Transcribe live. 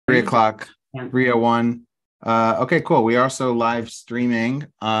o'clock, Yeah. 3:01. Okay, cool. We are also live streaming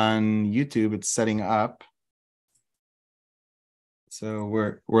on YouTube. It's setting up. So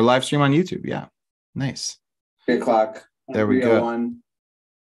we're live stream on YouTube. Yeah. Nice. 3:00. There we go.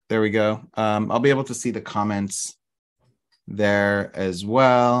 There we go. I'll be able to see the comments there as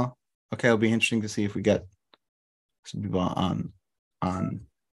well. Okay, it'll be interesting to see if we get some people on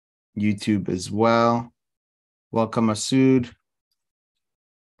YouTube as well. Welcome, Masood.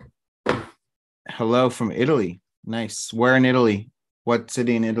 Hello from Italy. Nice. Where in Italy? What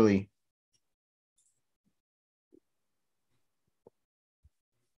city in Italy?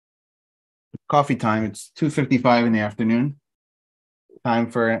 Coffee time. It's 2:55 in the afternoon.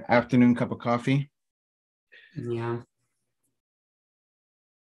 Time for an afternoon cup of coffee. Yeah.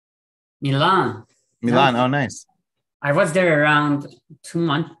 Milan. Milan. Oh, nice. I was there around 2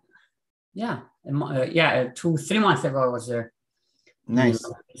 months. Yeah. 3 months ago I was there. Nice.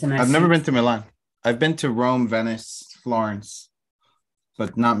 I've never been to Milan. I've been to Rome, Venice, Florence,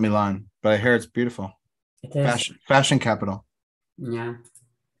 but not Milan. But I hear it's beautiful. It is. Fashion capital. Yeah.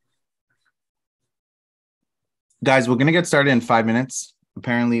 Guys, we're going to get started in 5 minutes.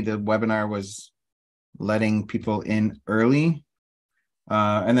 Apparently, the webinar was letting people in early.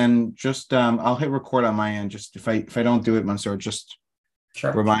 And then just I'll hit record on my end. Just if I don't do it, Mansoor, just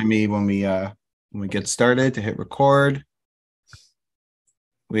remind me when we get started to hit record.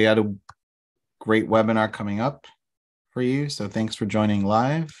 We had a great webinar coming up for you. So thanks for joining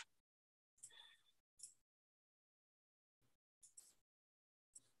live.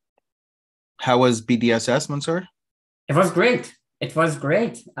 How was BDSS, Mansoor? It was great. It was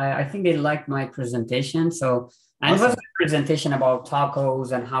great. I think they liked my presentation. So, and awesome. It was a presentation about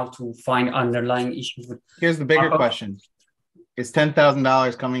tacos and how to find underlying issues with Here's the bigger question. Is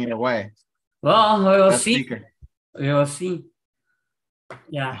 $10,000 coming your way? Well, we will see. We will see.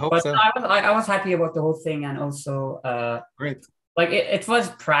 Yeah, but so. I was happy about the whole thing, and also great. Like it was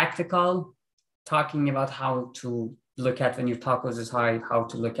practical, talking about how to look at when your tacos is high, how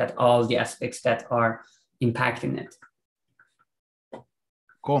to look at all the aspects that are impacting it.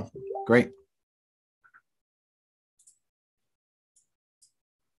 Cool, great.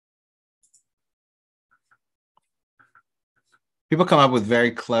 People come up with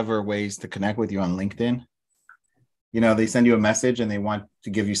very clever ways to connect with you on LinkedIn. You know, they send you a message and they want to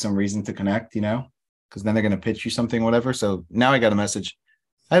give you some reason to connect, you know, because then they're going to pitch you something, whatever. So now I got a message.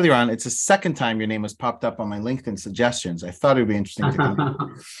 Hi, Liran. It's the second time your name has popped up on my LinkedIn suggestions. I thought it would be interesting to connect.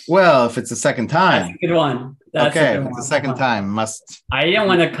 Well, if it's the second time. That's a good one. That's okay, if it's the second time, must. I didn't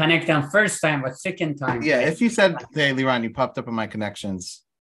want to connect them first time, but second time. Yeah, if you said, hey, Liran, you popped up on my connections,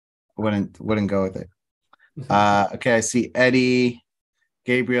 I wouldn't go with it. Okay, I see Eddie,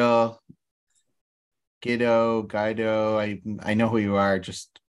 Gabriel, Guido. I know who you are,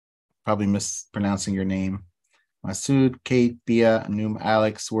 just probably mispronouncing your name. Masood, Kate, Bia, Noom,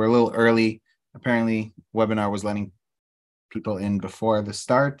 Alex. We're a little early. Apparently, webinar was letting people in before the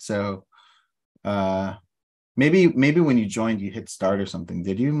start. So maybe when you joined, you hit start or something.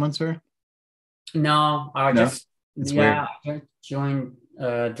 Did you, Mansoor? No, I just joined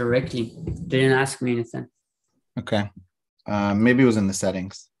directly. Didn't ask me anything. Okay. Maybe it was in the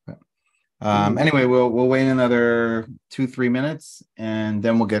settings. Anyway, we'll wait another 2-3 minutes and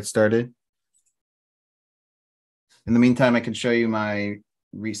then we'll get started. In the meantime, I can show you my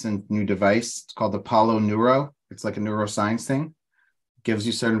recent new device. It's called Apollo Neuro. It's like a neuroscience thing. It gives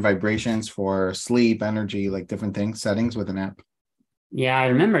you certain vibrations for sleep, energy, like different things, settings with an app. Yeah, I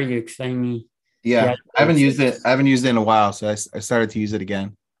remember you explaining me. Yeah, I haven't used it. I haven't used it in a while, so I started to use it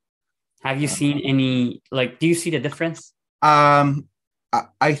again. Have you seen any, like, do you see the difference? I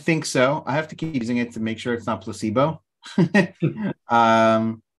think so. I have to keep using it to make sure it's not placebo.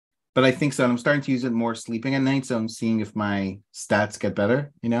 But I think so. And I'm starting to use it more sleeping at night. So I'm seeing if my stats get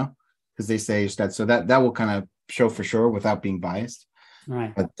better, you know, because they say stats. So that will kind of show for sure without being biased.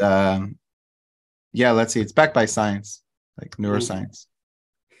 Right. But yeah, let's see. It's backed by science, like neuroscience.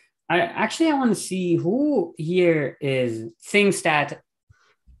 I want to see who here thinks that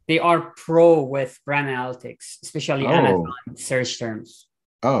they are pro with brand analytics, especially Amazon search terms.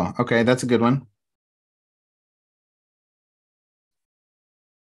 Oh, okay. That's a good one.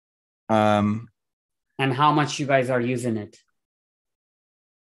 And how much you guys are using it.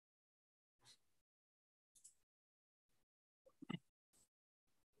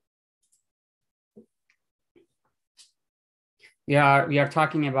 We are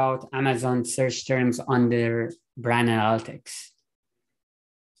talking about Amazon search terms under brand analytics.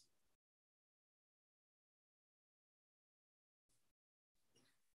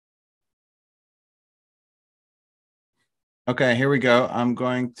 Okay, here we go. I'm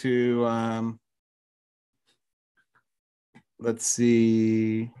going to let's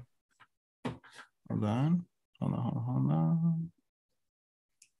see. Hold on. Hold on.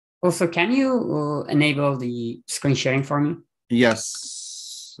 Also, can you enable the screen sharing for me?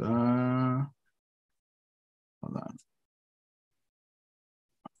 Yes. Hold on.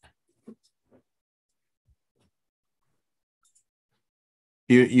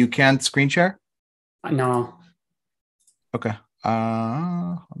 You can't screen share? No. Okay. Hold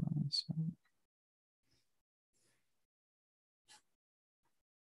on a second.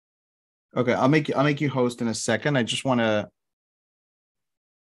 Okay, I'll make you host in a second. I just want to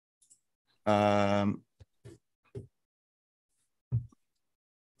I'm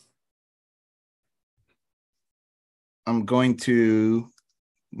going to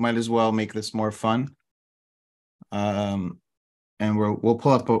might as well make this more fun. And we'll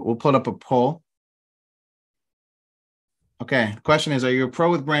pull up a poll. Okay, question is, are you a pro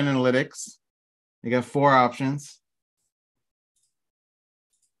with brand analytics? You got 4 options.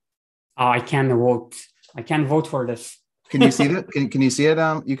 Oh, I can't vote. I can't vote for this. Can you see it? Can you see it?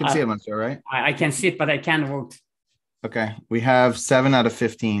 You can see it, Mansoor, right? I can see it, but I can't vote. Okay, we have 7 out of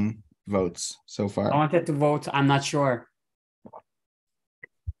 15 votes so far. I wanted to vote. I'm not sure.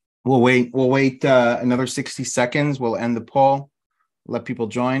 We'll wait another 60 seconds. We'll end the poll, let people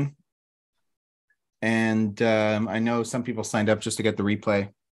join. And I know some people signed up just to get the replay.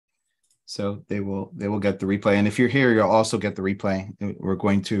 So they will get the replay. And if you're here, you'll also get the replay. We're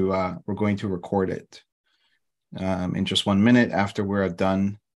going to record it in just 1 minute after we're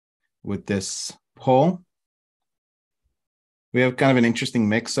done with this poll. We have kind of an interesting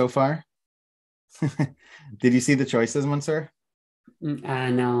mix so far. Did you see the choices, Mansoor?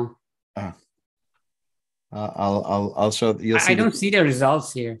 No. I'll show. You'll see. I don't see the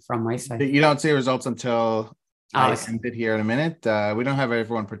results here from my side. You don't see results until I send it here in a minute. We don't have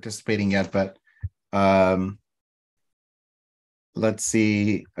everyone participating yet, but let's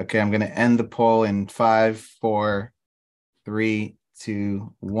see. Okay, I'm going to end the poll in 5, 4, 3,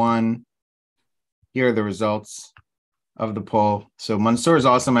 2, 1. Here are the results of the poll. So Mansoor is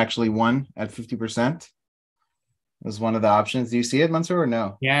awesome. Actually, won at 50%. Was one of the options. Do you see it, Mansoor, or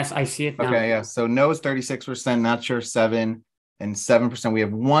no? Yes, I see it now. Okay, yeah. So no is 36%, not sure 7%, and 7%. We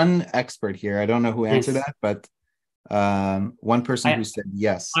have one expert here. I don't know who answered that, but one person who said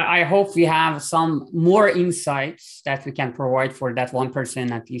yes. I hope we have some more insights that we can provide for that one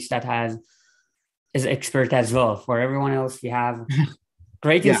person, at least that is expert as well. For everyone else, we have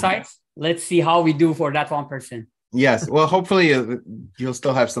great insights. Let's see how we do for that one person. Yes. Well, hopefully you'll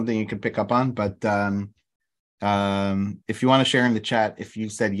still have something you can pick up on, but if you want to share in the chat, if you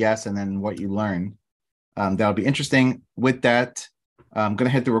said yes and then what you learned, that'll be interesting. With that, I'm going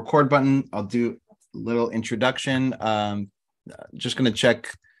to hit the record button. I'll do a little introduction. Just going to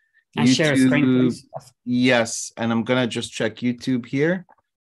check and YouTube. Share a screen, please. Yes. And I'm going to just check YouTube here.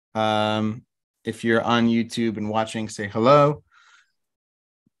 If you're on YouTube and watching, say hello.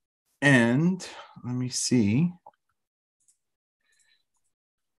 And let me see.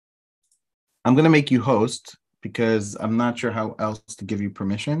 I'm going to make you host because I'm not sure how else to give you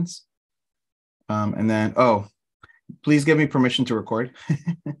permissions. And then, please give me permission to record.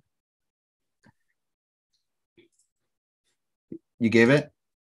 You gave it?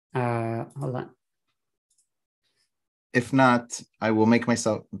 Hold on. If not, I will make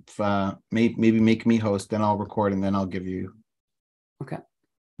myself, maybe make me host, then I'll record, and then I'll give you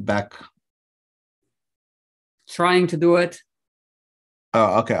back. Trying to do it.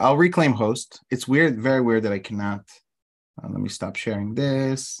 Oh, okay. I'll reclaim host. It's weird, very weird that I cannot. Let me stop sharing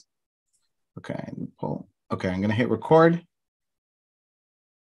this. Okay, pull. Okay, I'm going to hit record.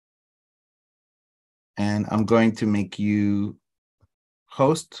 And I'm going to make you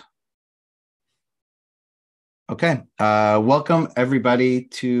host. Okay, welcome everybody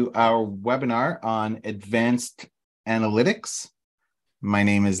to our webinar on advanced analytics. My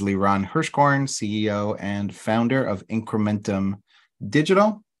name is Liran Hirschkorn, CEO and founder of Incrementum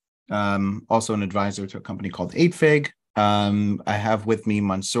Digital, also an advisor to a company called 8Fig. I have with me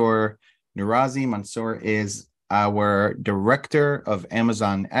Mansoor Nurazi. Mansoor is our director of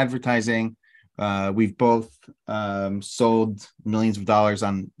Amazon advertising. We've both sold millions of dollars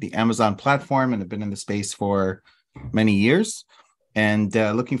on the Amazon platform and have been in the space for many years. And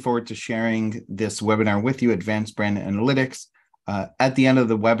looking forward to sharing this webinar with you, Advanced Brand Analytics. At the end of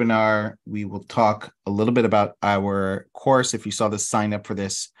the webinar, we will talk a little bit about our course. If you saw the sign up for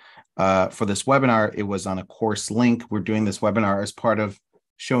this webinar, it was on a course link. We're doing this webinar as part of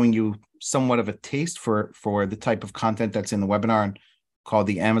showing you somewhat of a taste for the type of content that's in the webinar called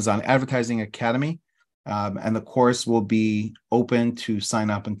the Amazon Advertising Academy. And the course will be open to sign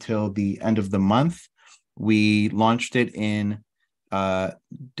up until the end of the month. We launched it in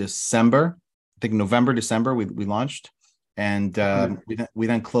December. I think November, December, we launched. And we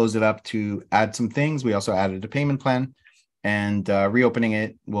then closed it up to add some things. We also added a payment plan, and reopening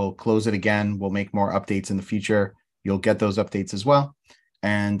it, we'll close it again. We'll make more updates in the future. You'll get those updates as well.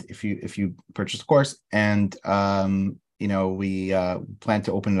 And if you purchase the course, and we plan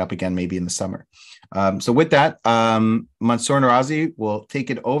to open it up again maybe in the summer. So with that, Mansoor Narazi will take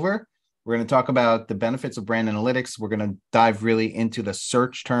it over. We're going to talk about the benefits of brand analytics. We're going to dive really into the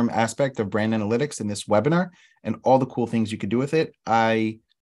search term aspect of brand analytics in this webinar and all the cool things you could do with it. I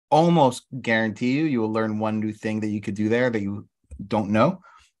almost guarantee you will learn one new thing that you could do there that you don't know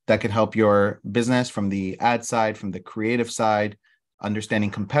that could help your business from the ad side, from the creative side,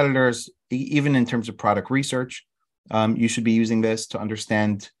 understanding competitors, even in terms of product research. You should be using this to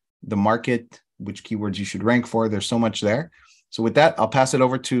understand the market, which keywords you should rank for. There's so much there. So with that, I'll pass it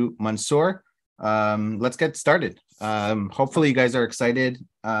over to Mansoor. Let's get started. Hopefully you guys are excited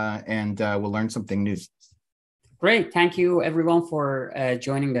and we'll learn something new. Great. Thank you everyone for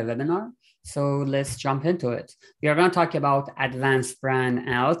joining the webinar. So let's jump into it. We are going to talk about advanced brand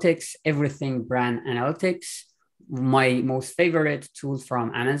analytics, everything brand analytics, my most favorite tool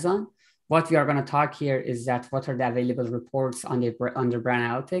from Amazon. What we are going to talk here is that what are the available reports under brand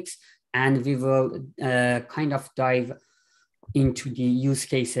analytics, and we will kind of dive into the use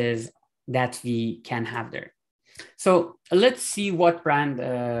cases that we can have there. So let's see what brand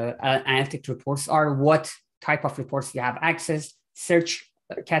analytic reports are, what type of reports you have access: search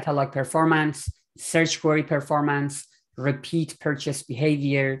catalog performance, search query performance, repeat purchase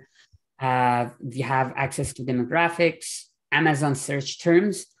behavior. We have access to demographics, Amazon search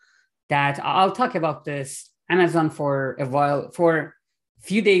terms that I'll talk about this. Amazon for a while, for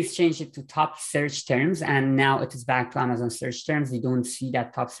few days changed it to top search terms, and now it is back to Amazon search terms. We don't see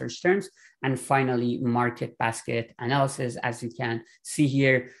that top search terms. And finally, market basket analysis. As you can see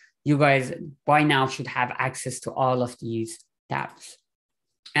here, you guys by now should have access to all of these tabs.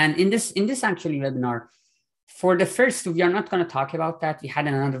 And in this actually webinar, for the first two, we are not going to talk about that. We had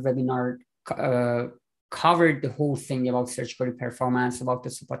another webinar covered the whole thing about search query performance, about the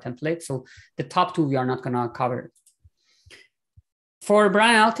super template. So the top two we are not going to cover. For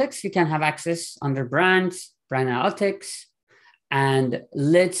brand analytics, you can have access under brands, brand analytics, and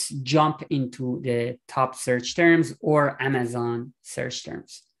let's jump into the top search terms or Amazon search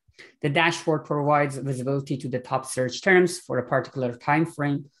terms. The dashboard provides visibility to the top search terms for a particular time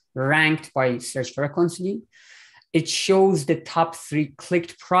frame, ranked by search frequency. It shows the top 3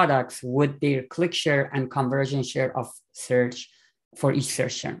 clicked products with their click share and conversion share of search for each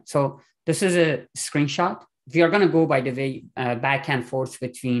search term. So this is a screenshot. We are going to go, by the way, back and forth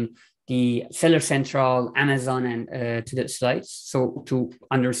between the Seller Central, Amazon, and to the slides, so to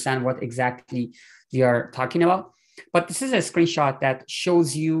understand what exactly we are talking about. But this is a screenshot that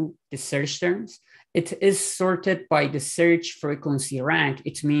shows you the search terms. It is sorted by the search frequency rank.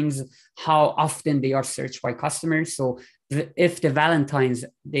 It means how often they are searched by customers. So if the Valentine's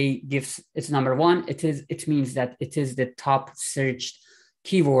Day gives it's number 1, it means that it is the top searched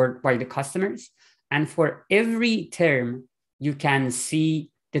keyword by the customers. And for every term, you can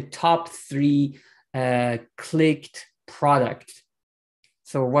see the top 3 clicked products.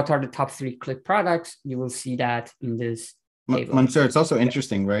 So what are the top 3 clicked products? You will see that in this table. Mansoor, it's also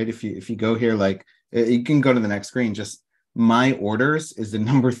interesting, right? If you go here, like you can go to the next screen, just my orders is the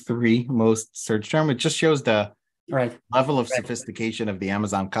number 3 most search term. It just shows the level of sophistication of the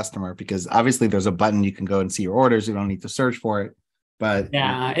Amazon customer, because obviously there's a button you can go and see your orders. You don't need to search for it. But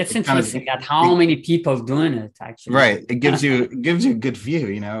yeah, it's interesting that how many people doing it actually. Right. It gives you a good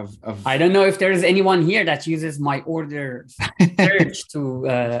view, of I don't know if there's anyone here that uses my order search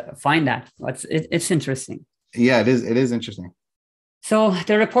to find that. But it's interesting. Yeah, it is interesting. So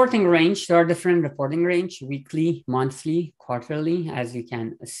the reporting range, there are different reporting range: weekly, monthly, quarterly, as you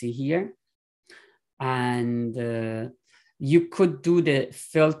can see here. And you could do the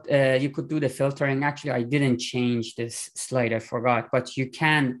filtering. Actually, I didn't change this slide, I forgot, but you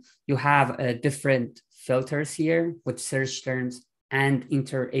have different filters here with search terms and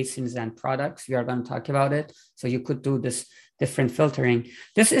inter-ASINs and products. We are going to talk about it. So you could do this different filtering.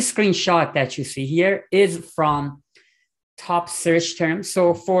 This screenshot that you see here is from top search terms.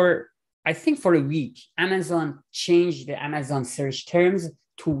 So I think for a week, Amazon changed the Amazon search terms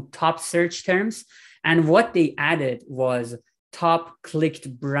to top search terms. And what they added was top clicked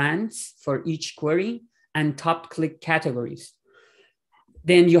brands for each query and top clicked categories.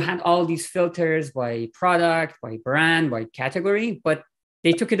 Then you had all these filters by product, by brand, by category, but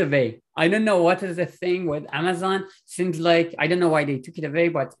they took it away. I don't know what is the thing with Amazon. Seems like I don't know why they took it away,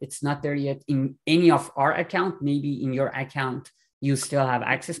 but it's not there yet in any of our account. Maybe in your account you still have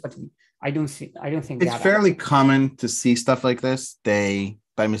access, but I don't see. I don't think we It's have fairly access. common to see stuff like this. They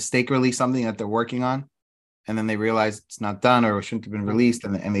by mistake release something that they're working on, and then they realize it's not done or it shouldn't have been released,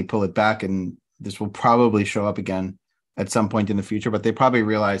 and they pull it back. And this will probably show up again at some point in the future. But they probably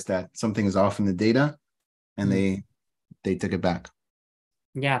realized that something is off in the data, and they took it back.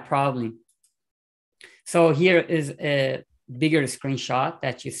 Yeah, probably. So here is a bigger screenshot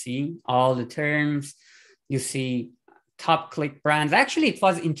that you see all the terms. You see top click brands. Actually, it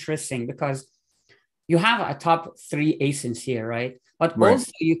was interesting because you have a top 3 ASINs here, right? But Right.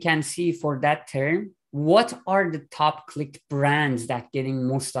 also you can see for that term, what are the top clicked brands that getting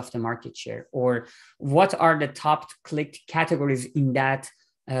most of the market share, or what are the top clicked categories in that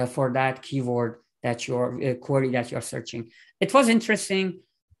for that keyword that your query that you're searching. It was interesting.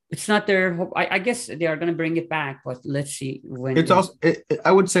 It's not there. I guess they are going to bring it back, but let's see when It's also,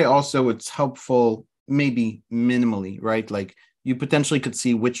 I would say also it's helpful, maybe minimally, right? Like you potentially could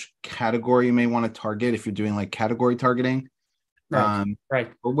see which category you may want to target if you're doing like category targeting, right.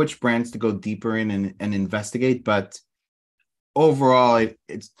 or which brands to go deeper in and investigate. But overall,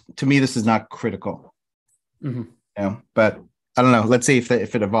 it's to me, this is not critical. Mm-hmm. But I don't know. Let's see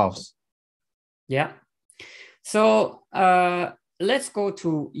if it evolves. Yeah. So let's go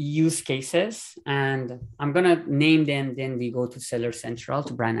to use cases, and I'm going to name them. Then we go to Seller Central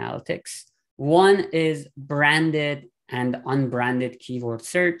to brand analytics. One is branded and unbranded keyword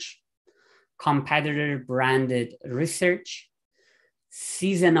search, competitor branded research,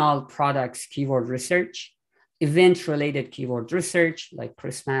 seasonal products keyword research, event related keyword research like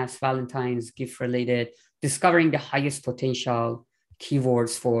Christmas, Valentine's, gift related, discovering the highest potential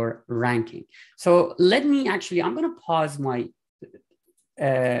keywords for ranking. So let me actually, I'm going to pause my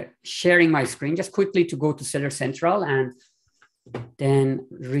sharing my screen just quickly to go to Seller Central and then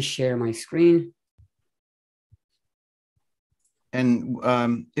reshare my screen. And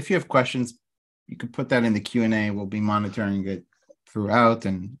if you have questions, you could put that in the Q&A. We'll be monitoring it throughout,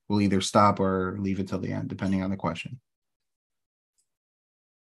 and we'll either stop or leave it till the end, depending on the question.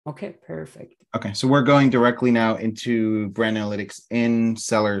 Okay, perfect. Okay, so we're going directly now into brand analytics in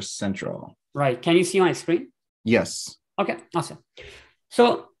Seller Central. Right. Can you see my screen? Yes. Okay, awesome.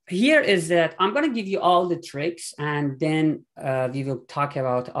 So here is that I'm going to give you all the tricks, and then we will talk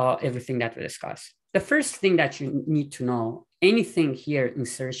about everything that we discussed. The first thing that you need to know, anything here in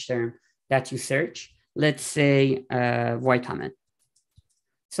search term that you search, let's say vitamin.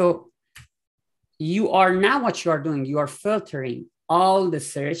 So you are now what you are doing, you are filtering all the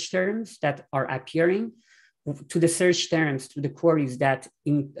search terms that are appearing to the search terms, to the queries that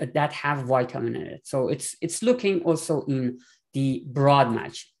have vitamin in it. So it's looking also in the broad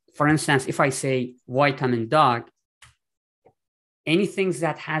match. For instance, if I say vitamin dog, anything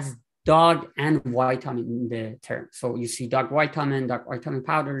that has dog and vitamin in the term. So you see dog vitamin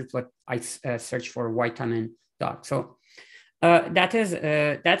powders, but I search for vitamin dog. So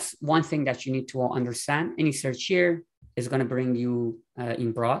that's one thing that you need to understand. Any search here is going to bring you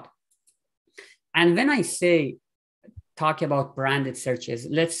in broad. And when I say talk about branded searches,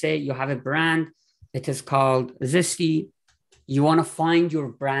 let's say you have a brand, it is called Zesty. You want to find your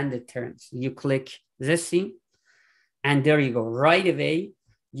branded terms. You click Zesty, and there you go. Right away,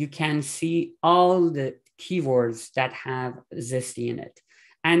 you can see all the keywords that have Zesty in it.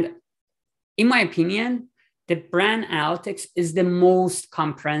 And in my opinion, the brand analytics is the most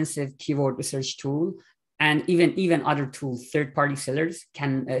comprehensive keyword research tool. And even other tools, third-party sellers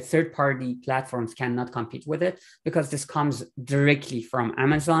third-party platforms cannot compete with it, because this comes directly from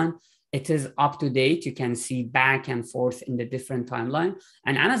Amazon. It is up to date. You can see back and forth in the different timeline.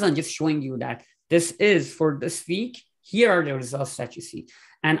 And Amazon just showing you that this is for this week. Here are the results that you see.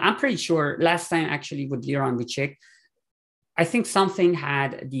 And I'm pretty sure last time actually with Liron we checked, I think something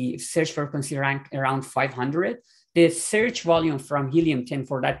had the search frequency rank around 500. The search volume from Helium 10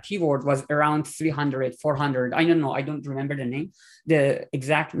 for that keyword was around 300, 400. I don't know. I don't remember the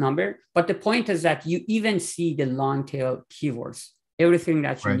exact number. But the point is that you even see the long tail keywords, everything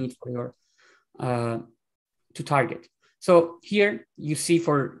that you need for your to target. So here you see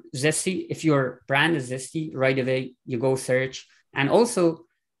for Zesty, if your brand is Zesty, right away you go search. And also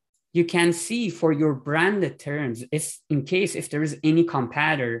you can see for your branded terms, if there is any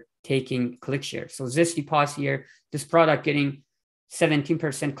competitor taking click share. So Zesty pause here, this product getting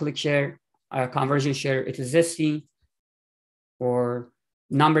 17% click share, conversion share, it is Zesty. Or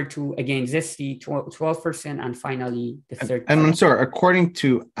number 2, again, Zesty, 12%. And finally, the third. And I'm sorry, according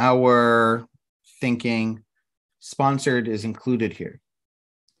to our thinking, sponsored is included here.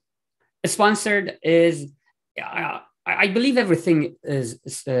 Sponsored is, I believe everything is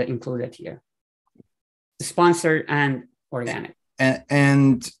included here. Sponsored and organic.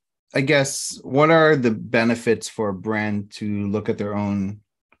 And I guess, what are the benefits for a brand to look at their own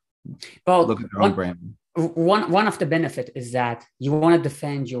brand? One of the benefit is that you want to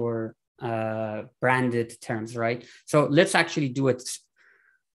defend your branded terms, right? So let's actually do a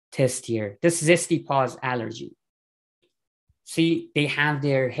test here. This Zesty Paws allergy. See, they have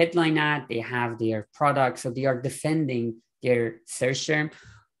their headline ad, they have their product, so they are defending their search term.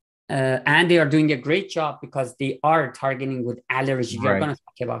 And they are doing a great job because they are targeting with allergy. We are going to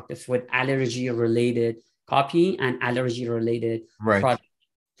talk about this with allergy related copy and allergy related product.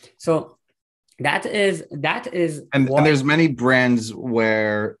 So that is and there's many brands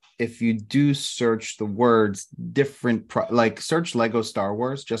where if you do search the words different like search Lego Star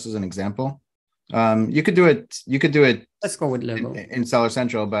Wars, just as an example. You could do it. Let's go with Lego in Seller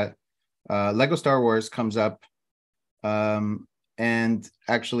Central, but Lego Star Wars comes up. And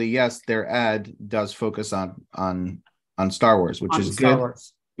actually, yes, their ad does focus on Star Wars, which is good.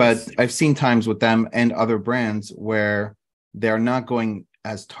 But yes, I've seen times with them and other brands where they're not going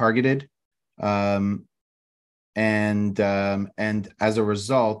as targeted, and as a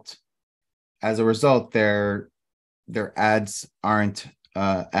result, their ads aren't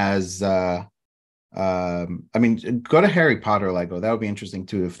as. I mean, go to Harry Potter Lego. That would be interesting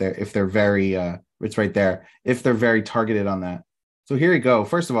too if they're very. It's right there. If they're very targeted on that. So here you go.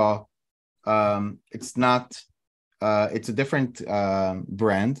 First of all, it's not, it's a different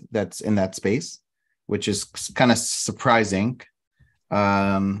brand that's in that space, which is kind of surprising.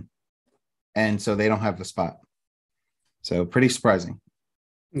 And so they don't have the spot. So pretty surprising.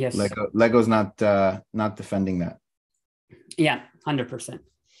 Yes. Lego's not defending that. Yeah, 100%.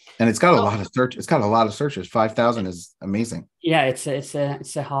 And it's got a lot of search. It's got a lot of searches. 5,000 is amazing. Yeah, it's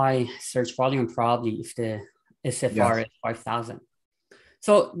a high search volume, probably if the SFR is 5,000.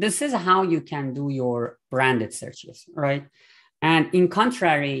 So this is how you can do your branded searches, right? And in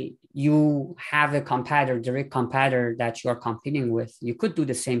contrary, you have a competitor, direct competitor that you are competing with. You could do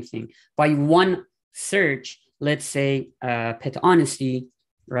the same thing by one search. Let's say Pet Honesty,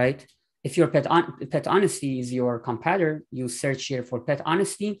 right? If your Pet Honesty is your competitor, you search here for Pet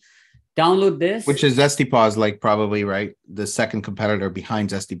Honesty, download this. Which is Zesty Paws, like probably, right? The second competitor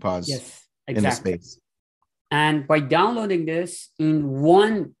behind Zesty Paws. Yes, exactly. In the space. And by downloading this in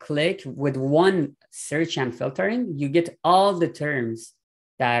one click with one search and filtering, you get all the terms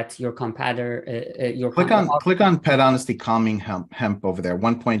that your competitor, click on Pet Honesty Calming Hemp over there,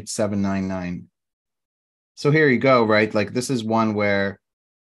 1.799. So here you go, right? Like this is one where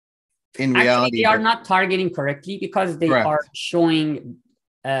in reality, they are not targeting correctly because they are showing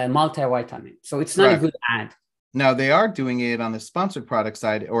multivitamin. So it's not a good ad. Now they are doing it on the sponsored product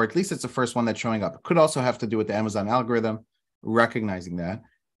side, or at least it's the first one that's showing up. It could also have to do with the Amazon algorithm recognizing that.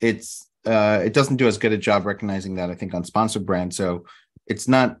 It doesn't do as good a job recognizing that, I think, on sponsored brands. So it's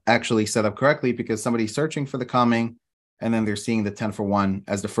not actually set up correctly because somebody's searching for the calming and then they're seeing the 10 for 1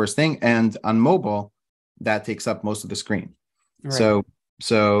 as the first thing. And on mobile, that takes up most of the screen. Right.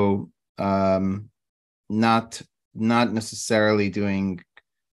 So not necessarily doing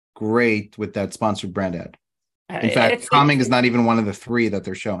great with that sponsored brand ad. In fact, calming is not even one of the 3 that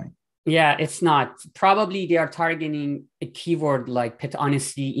they're showing. Yeah, it's not. Probably they are targeting a keyword like Pet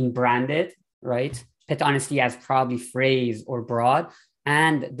Honesty in branded, right? Pet Honesty as probably phrase or broad,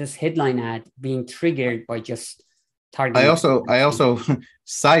 and this headline ad being triggered by just targeting. I also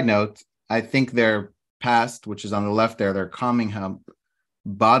side note, I think their past, which is on the left there, their calming hemp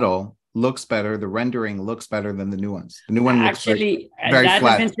bottle looks better. The rendering looks better than the new ones. The new one looks actually very that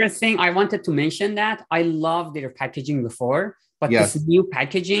flat. Is interesting. I wanted to mention that. I love their packaging before, but this new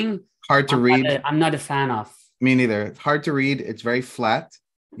packaging, hard to read. I'm not a fan of. Me neither. It's hard to read. It's very flat.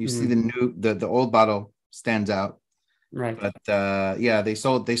 You see the old bottle stands out. Right. But they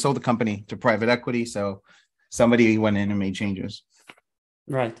sold the company to private equity, so somebody went in and made changes.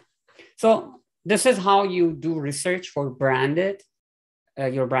 Right. So this is how you do research for branded.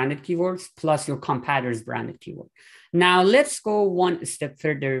 Your branded keywords plus your competitor's branded keyword. Now let's go one step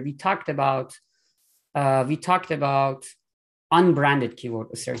further. We talked about unbranded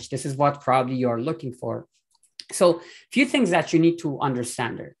keyword search. This is what probably you are looking for. So a few things that you need to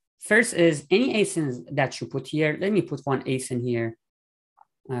understand there. First is any ASINs that you put here. Let me put one ASIN here.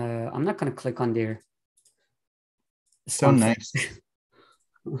 I'm not going to click on there. So nice.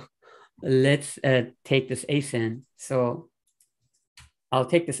 Let's take this ASIN. So I'll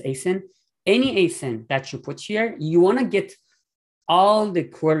take this ASIN. Any ASIN that you put here, you want to get all the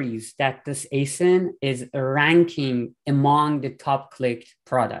queries that this ASIN is ranking among the top clicked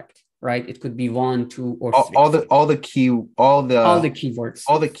product. right? It could be one, two, or all, three. all the all the key all All the the keywords.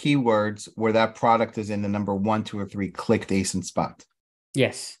 all the keywords where that product is in the number 1, 2, or 3 clicked ASIN spot.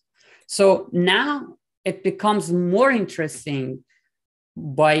 Yes. So now it becomes more interesting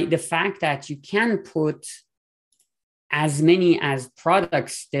by the fact that you can put as many as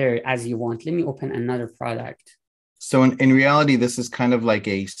products there as you want. Let me open another product. So in reality, this is kind of like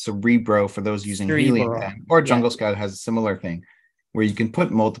a Cerebro for those using Helium 10, or Jungle Scout has a similar thing where you can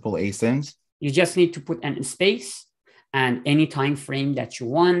put multiple ASINs. You just need to put an space and any time frame that you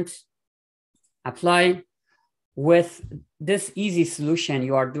want, apply. With this easy solution,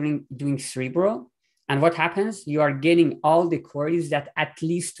 you are doing Cerebro. And what happens? You are getting all the queries that at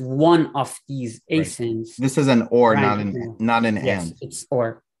least one of these ASINs. Right. This is an or, not an yes, and. It's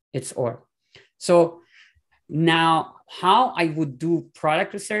or. It's or. So now how I would do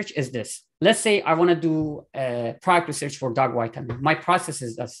product research is this. Let's say I want to do a product research for dog vitamin. My process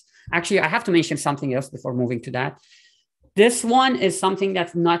is this. Actually, I have to mention something else before moving to that. This one is something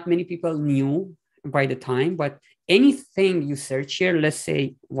that not many people knew by the time, but anything you search here, let's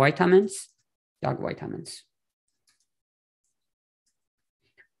say vitamins, dog vitamins.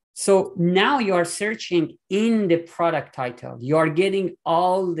 So now you are searching in the product title. You are getting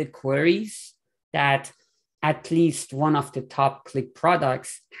all the queries that at least one of the top click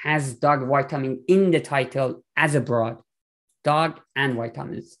products has dog vitamin in the title as a broad, dog and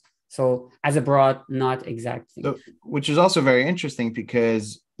vitamins. So as a broad, not exact thing. So, which is also very interesting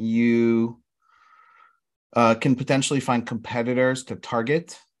because you can potentially find competitors to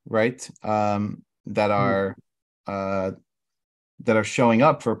target, right? That are showing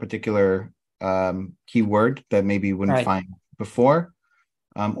up for a particular keyword that maybe you wouldn't find before,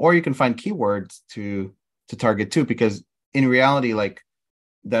 or you can find keywords to target too. Because in reality, like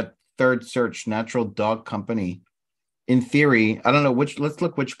that third search, natural dog company, in theory, I don't know which. Let's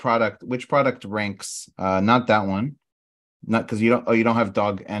look which product ranks. Not that one, not because you don't have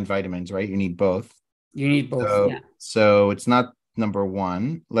dog and vitamins, right? You need both. You need both. So it's not number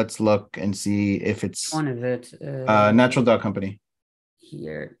 1. Let's look and see if it's one of it. Natural Dog Company.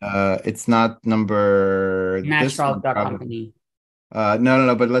 Here. It's not number Natural Dog Company.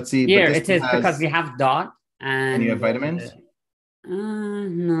 No. But let's see. Here it is because we have dog and you have vitamins.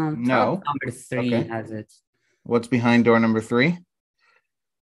 No. Number 3 has it. What's behind door number 3?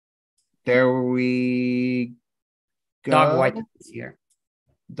 There we go. Dog vitamins here.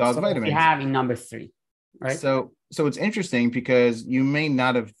 Dog vitamins. We have in number 3, right? So it's interesting because you may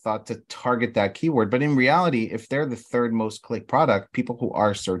not have thought to target that keyword, but in reality, if they're the third most clicked product, people who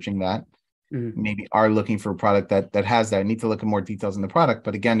are searching that maybe are looking for a product that has that. I need to look at more details in the product.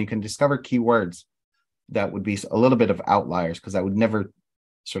 But again, you can discover keywords that would be a little bit of outliers because I would never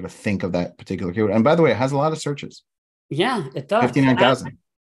sort of think of that particular keyword. And by the way, it has a lot of searches. Yeah, it does. 59,000.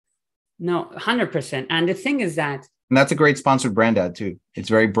 No, 100%. And the thing is that. And that's a great sponsored brand ad too. It's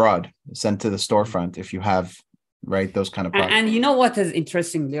very broad, sent to the storefront if you have, right, those kind of products. And you know what is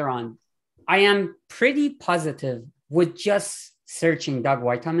interesting, Liron? I am pretty positive with just searching dog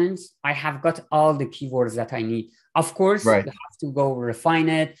vitamins, I have got all the keywords that I need. Of course, you have to go refine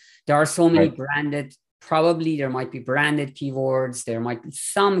it. There are so many branded, probably there might be branded keywords. There might be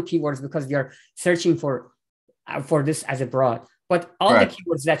some keywords because you're searching for this as a broad. But all the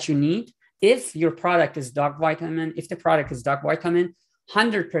keywords that you need, if your product is dog vitamin, if the product is dog vitamin,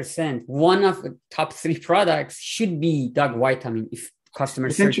 100%, one of the top 3 products should be dog vitamin if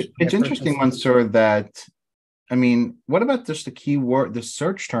customers search. It's interesting, Mansoor, that, I mean, what about just the keyword, the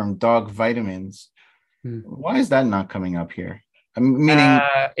search term dog vitamins? Why is that not coming up here? I mean, meaning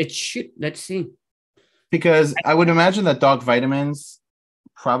it should, let's see. Because I would imagine that dog vitamins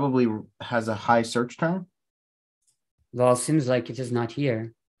probably has a high search term. Well, it seems like it is not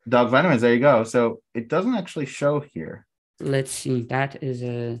here. Dog vitamins, there you go. So it doesn't actually show here. Let's see. That is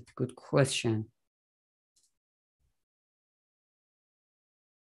a good question.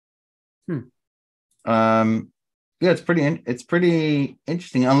 Yeah, it's pretty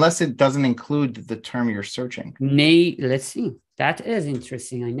interesting, unless it doesn't include the term you're searching. Let's see. That is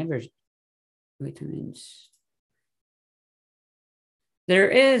interesting. I never vitamins. There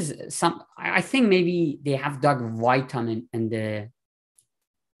is some, I think maybe they have dog vitamin and the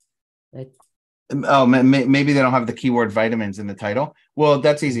maybe they don't have the keyword vitamins in the title. Well,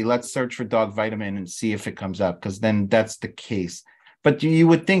 that's easy. Let's search for dog vitamin and see if it comes up, because then that's the case. But you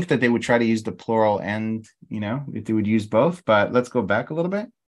would think that they would try to use the plural and, if they would use both. But let's go back a little bit.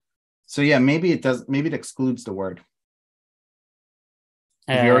 So yeah, maybe it does. Maybe it excludes the word.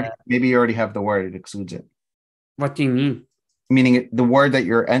 Maybe you already have the word. It excludes it. What do you mean? Meaning the word that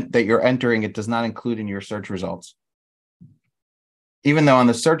you're entering, it does not include in your search results. Even though on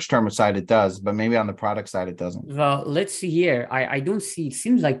the search term side it does, but maybe on the product side it doesn't. Well, let's see here. I don't see. It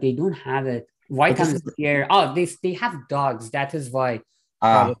seems like they don't have it. But this Vitamins is here. Oh, they have dogs. That is why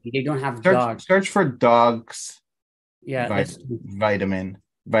uh probably they don't have search dogs. search for dogs Yeah, let's do. vitamins.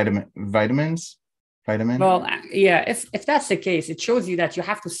 Well, yeah. If that's the case, it shows you that you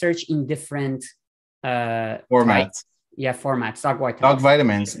have to search in different types. Formats. Yeah, formats. Dog Dog vitamins.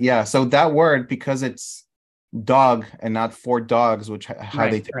 vitamins. Yeah. So that word, because it's dog and not for dogs, which how they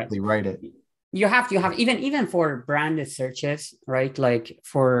Right. Right. typically write it. You have even for branded searches, right? Like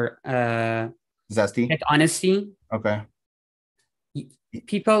for Zesty. get honesty, Okay.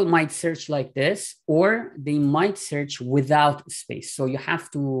 people might search like this, or they might search without space. So you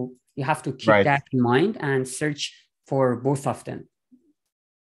have to keep Right. that in mind and search for both of them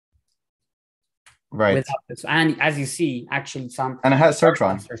Right. without this. And as you see, actually some And it has search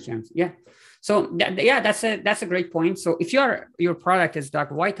on. search terms. Yeah. So that's a great point. So if your product is dog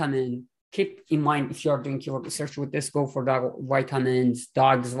vitamin, keep in mind if you're doing keyword research with this, go for dog vitamins,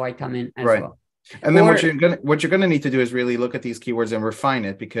 dogs vitamin as Right. well. And then what you're gonna need to do is really look at these keywords and refine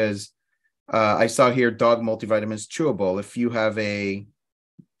it, because I saw here dog multivitamins chewable. If you have a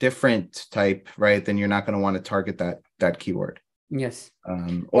different type, right, then you're not going to want to target that keyword. Yes.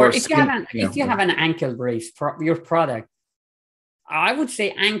 Or if you have an ankle brace for your product, I would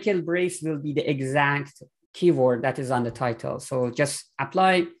say ankle brace will be the exact keyword that is on the title. So just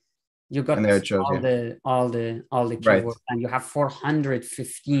apply. You got all the keywords, right, and you have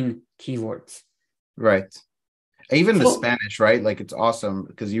 415 keywords. Right. Even the Spanish, right? Like, it's awesome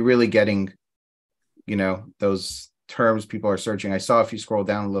because you're really getting, those terms people are searching. I saw if you scroll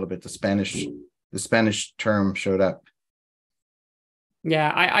down a little bit, the Spanish term showed up.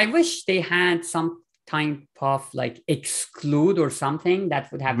 Yeah, I wish they had some type of like exclude or something that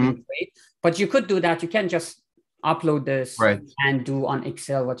would have been great. But you could do that. You can just upload this and do on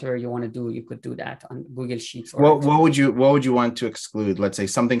Excel whatever you want to do. You could do that on Google Sheets. Or what would you want to exclude? Let's say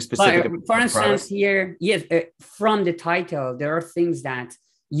something specific. For instance, here, yes, from the title, there are things that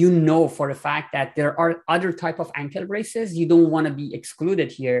for a fact that there are other type of ankle braces. You don't want to be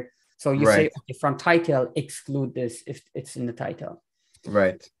excluded here. So you say, okay, from title, exclude this if it's in the title.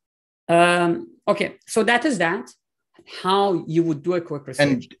 Right. Okay, so that is that. How you would do a quick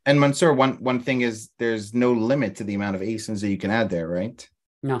research. And Mansoor, one thing is there's no limit to the amount of ASINs that you can add there, right?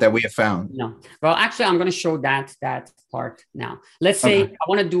 No. That we have found. No. Well, actually, I'm going to show that part now. Let's say I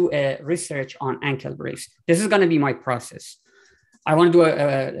want to do a research on ankle brace. This is going to be my process. I want to do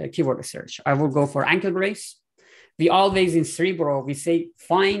a keyword research. I will go for ankle brace. We always in Cerebro, we say,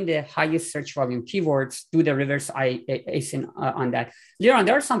 find the highest search volume keywords, do the reverse ASIN on that. Leron,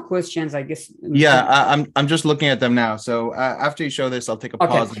 there are some questions, I guess. Yeah, I'm just looking at them now. So after you show this, I'll take a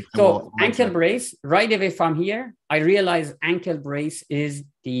pause. So ankle brace, right away from here, I realize ankle brace is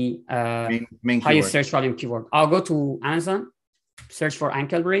the main highest search volume keyword. I'll go to Amazon, search for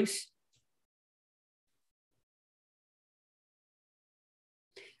ankle brace.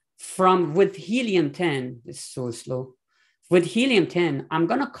 With helium-10, this is so slow. With helium-10, I'm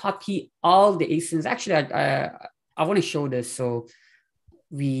going to copy all the ASINs. Actually, I want to show this. So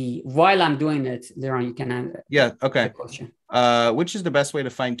while I'm doing it, Leron, you can okay. Question. Which is the best way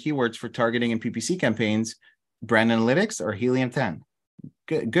to find keywords for targeting in PPC campaigns, brand analytics or helium-10?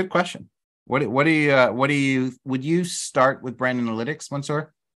 Good question. Would you start with brand analytics,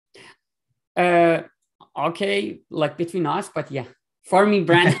 Mansoor? Okay, like between us, but yeah. For me,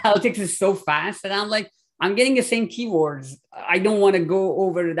 brand analytics is so fast that I'm getting the same keywords. I don't want to go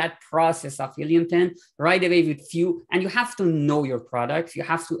over that process of helium-10 right away with few. And you have to know your products. You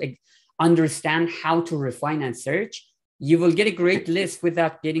have to understand how to refine and search. You will get a great list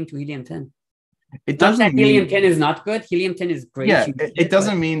without getting to helium-10. It doesn't mean helium-10 is not good. Helium-10 is great. Yeah, it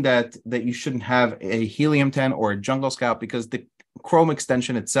doesn't mean that you shouldn't have a helium-10 or a Jungle Scout, because the Chrome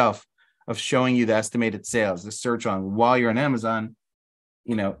extension itself of showing you the estimated sales, the search on while you're on Amazon,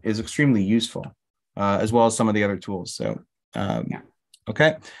 is extremely useful, as well as some of the other tools. So,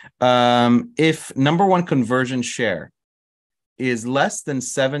 okay. If number one conversion share is less than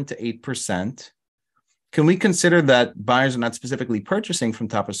 7 to 8%, can we consider that buyers are not specifically purchasing from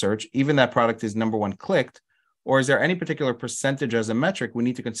top of search, even that product is number one clicked? Or is there any particular percentage as a metric we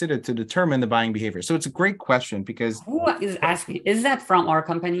need to consider to determine the buying behavior? So it's a great question, because who is asking? Is that from our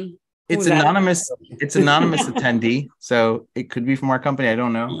company? It's anonymous. It's anonymous attendee, so it could be from our company. I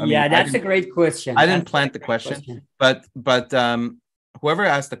don't know. That's a great question. I didn't plant the question, but whoever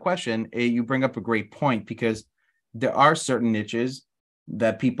asked the question, you bring up a great point, because there are certain niches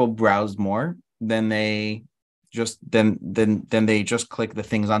that people browse more than they just click the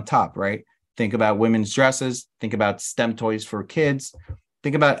things on top, right? Think about women's dresses. Think about STEM toys for kids.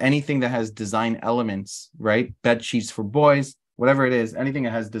 Think about anything that has design elements, right? Bed sheets for boys, whatever it is, anything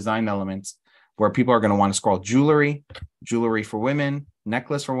that has design elements where people are going to want to scroll. Jewelry for women,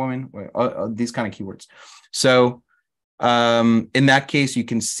 necklace for women, these kind of keywords. So in that case, you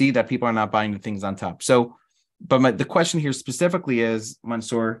can see that people are not buying the things on top. So, but the question here specifically is,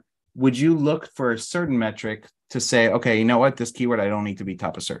 Mansoor, would you look for a certain metric to say, okay, you know what, this keyword, I don't need to be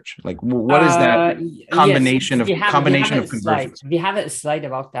top of search? Like, what is that combination yes, of conversions? We have a slide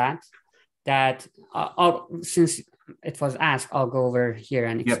about that. Since it was asked, I'll go over here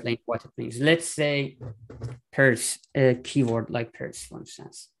and explain what it means. Let's say purse, a keyword like purse, for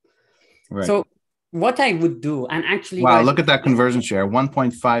instance. Right. So what I would do, and actually, wow, look at that conversion share,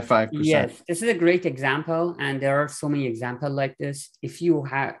 1.55%. Yes, this is a great example, and there are so many examples like this. If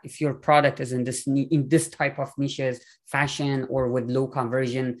your product is in this type of niches, fashion, or with low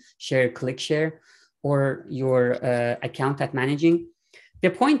conversion share, click share, or your account at managing,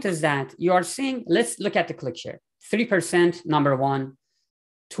 the point is that you are saying, let's look at the click share: 3%, number one,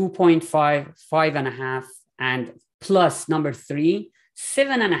 2.5, 5.5, and plus number three,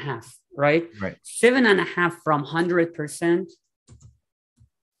 7.5. Right? 7.5 from 100%,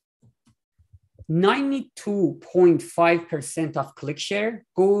 92.5% of click share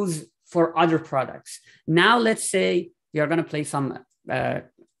goes for other products. Now, let's say you're going to play some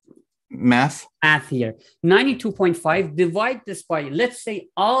math here. 92.5, divide this by, let's say,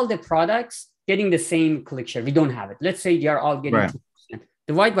 all the products getting the same click share. We don't have it. Let's say they are all getting 2%.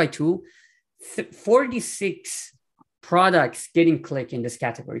 Divide by 2, 46 products getting click in this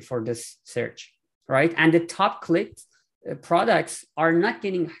category for this search, right? And the top clicked products are not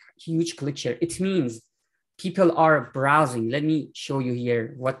getting huge click share. It means people are browsing. Let me show you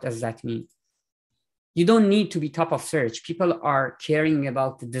here. What does that mean? You don't need to be top of search. People are caring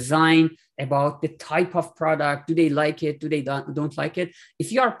about the design, about the type of product. Do they like it? Do they don't like it?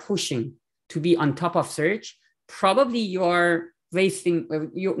 If you are pushing to be on top of search, probably you're spending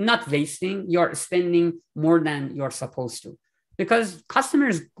more than you're supposed to, because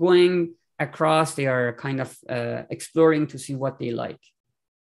customers going across, they are kind of exploring to see what they like.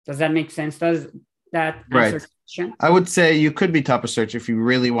 Does that make sense? Does that answer the question? I would say you could be top of search if you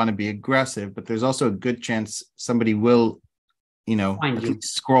really want to be aggressive, but there's also a good chance somebody will,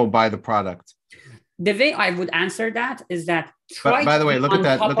 scroll by the product. The way I would answer that is that by the way, look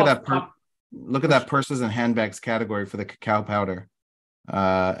at that purses and handbags category for the cacao powder.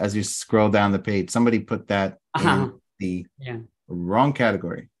 As you scroll down the page, somebody put that in the wrong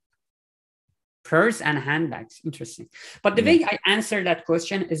category. Purse and handbags, interesting. But the way I answer that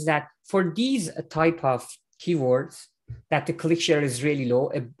question is that for these type of keywords that the click share is really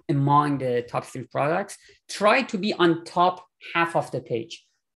low among the top 3 products, try to be on top half of the page.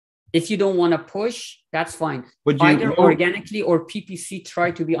 If you don't want to push, that's fine. Either organically or PPC,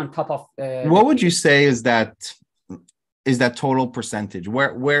 try to be on top of. What would you say is that total percentage?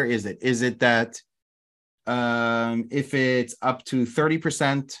 Where is it? Is it that if it's up to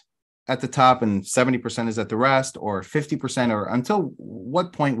 30% at the top and 70% is at the rest, or 50%, or until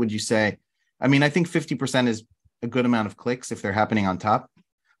what point would you say? I mean, I think 50% is a good amount of clicks if they're happening on top.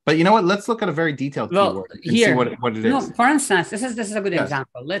 But you know what? Let's look at a very detailed keyword and see what it is. For instance, this is a good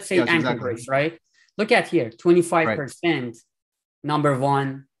example. Let's say ankle brace, right? Look at here, 25%, number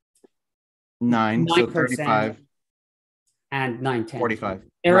one, 9, so 35. And 9, 10. 45.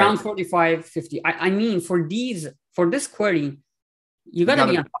 Around 45, 50. I mean, for this query, you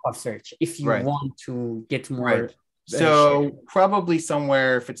gotta be on top of search if you want to get more. So probably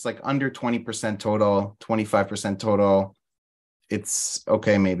somewhere, if it's like under 20% total, 25% total, it's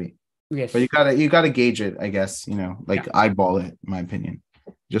okay, maybe. Yes. But you gotta gauge it, I guess, eyeball it, in my opinion.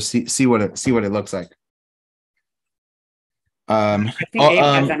 Just see what it looks like. I think Abe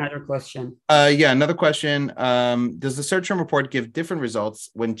has another question. Another question. Does the search term report give different results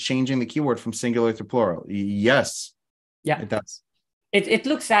when changing the keyword from singular to plural? Yes. Yeah, it does. It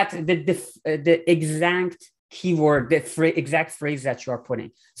looks at the exact keyword, the exact phrase that you are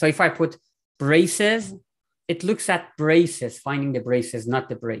putting. So if I put braces, it looks at braces, finding the braces, not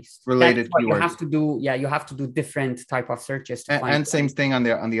the brace. Related keywords. You have to do different type of searches to find. And same thing on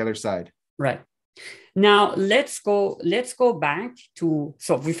the other side. Right. Now let's go back to,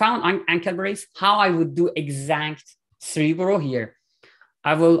 so we found ankle brace. How I would do exact cerebro here.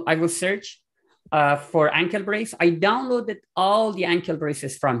 I will search for ankle brace. I downloaded all the ankle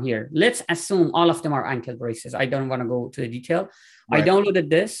braces from here. Let's assume all of them are ankle braces. I don't want to go to the detail. Right. I downloaded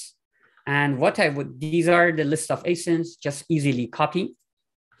this, and these are the list of ASINs. Just easily copy,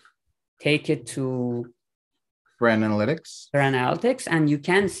 take it to for analytics. For analytics, and you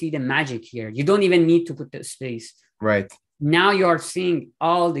can see the magic here. You don't even need to put the space. Right. Now you are seeing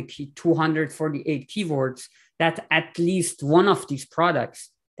all the 248 keywords that at least one of these products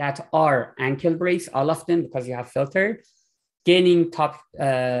that are ankle brace, all of them, because you have filtered, gaining top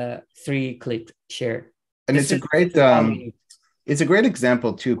 3 click share. And it's a great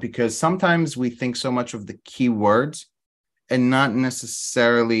example too, because sometimes we think so much of the keywords and not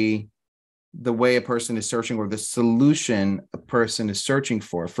necessarily the way a person is searching or the solution a person is searching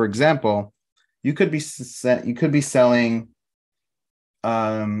for. For example, you could be selling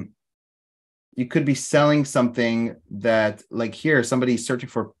something that, like here, somebody's searching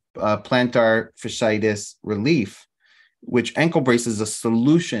for plantar fasciitis relief, which ankle brace is a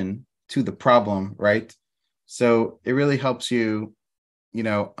solution to the problem, right? So it really helps you,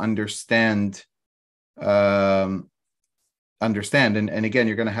 understand. And again,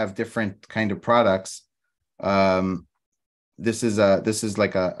 you're going to have different kind of products. This is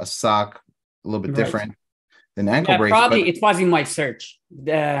like a sock, a little bit different than ankle brace. Probably it was in my search.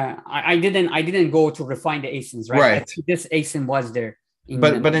 I didn't go to refine the ASINs, right? Right. This ASIN was there.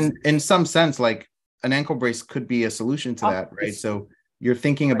 But in some sense, like an ankle brace could be a solution to that, right? So you're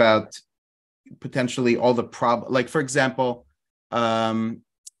thinking about potentially all the like, for example, I'm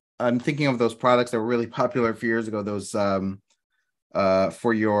thinking of those products that were really popular a few years ago, those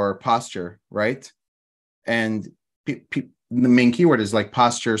for your posture, right? And the main keyword is like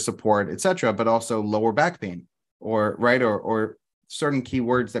posture support, etc., but also lower back pain, or certain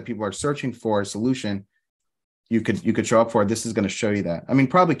keywords that people are searching for a solution. You could show up for. This is going to show you that. I mean,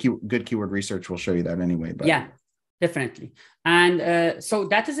 probably good keyword research will show you that anyway. But yeah, definitely. And so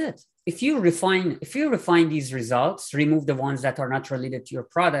that is it. If you refine these results, remove the ones that are not related to your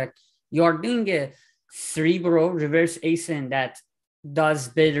product, you are doing a cerebral reverse ASIN that does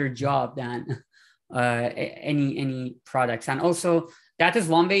better job than any products. And also that is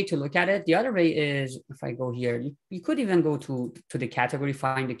one way to look at it. The other way is, if I go here, you could even go to the category,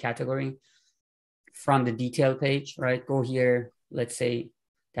 find the category from the detail page, right? Go here, let's say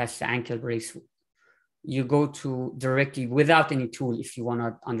that's the ankle brace. You go to directly without any tool. If you want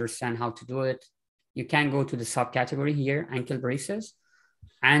to understand how to do it, you can go to the subcategory here, ankle braces,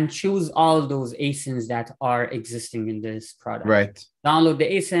 and choose all those ASINs that are existing in this product. Right. Download the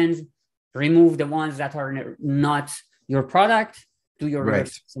ASINs, remove the ones that are not your product, do your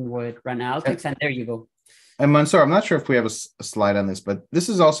reverse ASIN with Run Analytics, and there you go. And Mansoor, I'm not sure if we have a slide on this, but this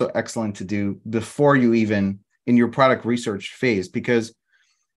is also excellent to do before you even in your product research phase, because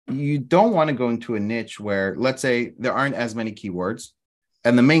you don't want to go into a niche where, let's say, there aren't as many keywords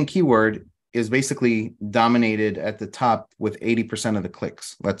and the main keyword is basically dominated at the top with 80% of the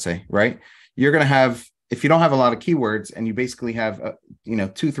clicks, let's say, right? You're going to have, if you don't have a lot of keywords and you basically have,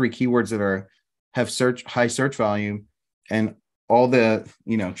 2-3 keywords that have high search volume, and all the,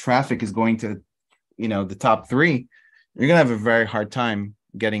 traffic is going to, the top 3, you're going to have a very hard time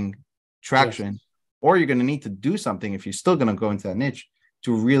getting traction, or you're going to need to do something if you're still going to go into that niche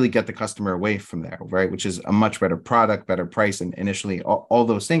to really get the customer away from there, right? Which is a much better product, better price, and initially all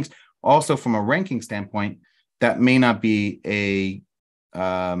those things. Also, from a ranking standpoint, that may not be a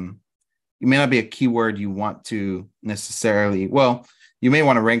keyword you want to necessarily. Well, you may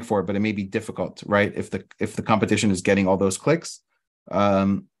want to rank for it, but it may be difficult, right? If the competition is getting all those clicks.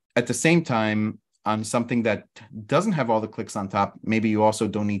 At the same time, on something that doesn't have all the clicks on top, maybe you also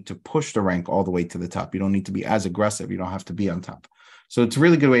don't need to push the rank all the way to the top. You don't need to be as aggressive. You don't have to be on top. So it's a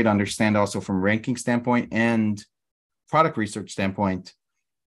really good way to understand also from ranking standpoint and product research standpoint,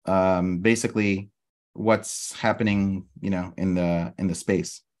 basically what's happening, in the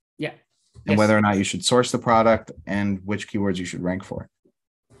space. Yeah. And whether or not you should source the product and which keywords you should rank for.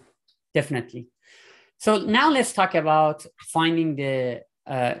 Definitely. So now let's talk about finding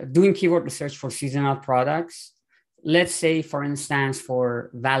doing keyword research for seasonal products. Let's say, for instance,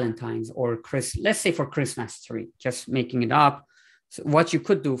 for Valentine's or let's say for Christmas tree, just making it up. So what you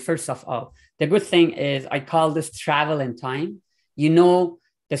could do, first of all, the good thing is I call this travel in time. The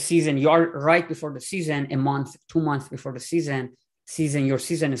season, you are right before the season, a month, 2 months before the season, your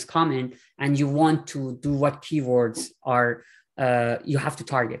season is coming, and you want to do what keywords are you have to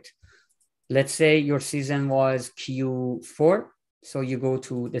target. Let's say your season was Q4. So you go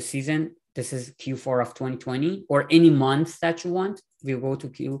to the season. This is Q4 of 2020, or any month that you want. We'll go to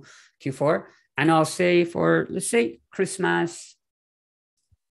Q4. And I'll say let's say Christmas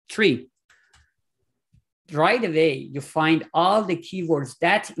tree. Right away, you find all the keywords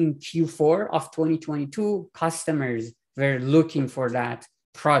that in Q4 of 2022, customers were looking for that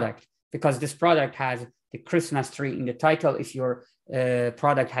product, because this product has the Christmas tree in the title. If your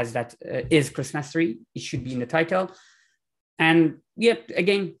product has that is Christmas tree, it should be in the title. And yep,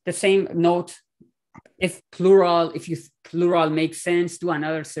 again, the same note. If plural makes sense, do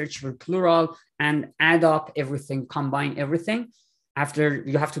another search for plural and add up everything, combine everything. After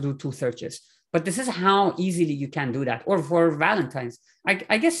you have to do 2 searches. But this is how easily you can do that. Or for Valentine's,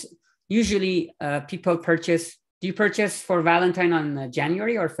 I guess usually people purchase. Do you purchase for Valentine on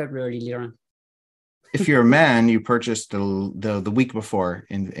January or February, Liran? If you're a man, you purchase the week before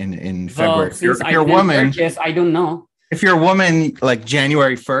in February. Well, since if you're a woman, I don't know. If you're a woman, like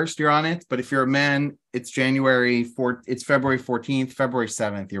January 1st, you're on it. But if you're a man, it's February 14th, February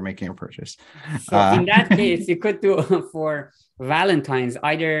 7th, you're making a purchase. So in that case, you could do for Valentine's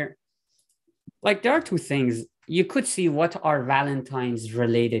either, like there are 2 things. You could see what are Valentine's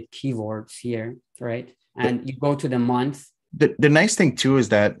related keywords here, right? And you go to the month. The nice thing too is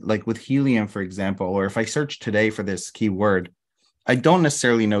that, like with helium, for example, or if I search today for this keyword, I don't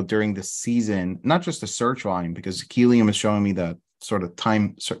necessarily know during the season, not just the search volume, because helium is showing me the sort of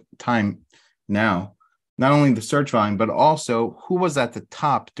time now, not only the search volume, but also who was at the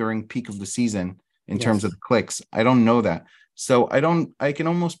top during peak of the season in terms of the clicks. I don't know that. So I can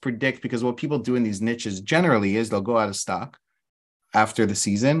almost predict, because what people do in these niches generally is they'll go out of stock after the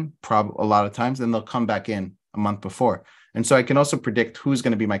season, a lot of times, and they'll come back in a month before. And so I can also predict who's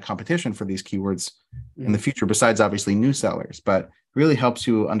going to be my competition for these keywords in the future, besides obviously new sellers, but really helps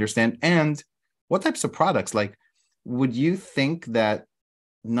you understand. And what types of products, like, would you think that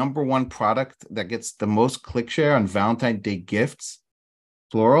number 1 product that gets the most click share on Valentine's Day gifts,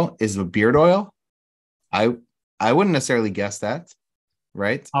 plural, is a beard oil? I wouldn't necessarily guess that.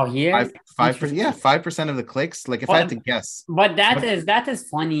 Right? Oh, yeah. 5%. Yeah, 5% of the clicks. Like if I had to guess. But that is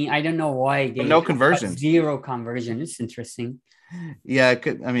funny. I don't know why they no conversion. 0 conversion. It's interesting. Yeah, it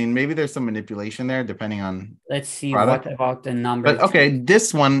could. I mean, maybe there's some manipulation there, depending on. Let's see product. What about the number. But okay,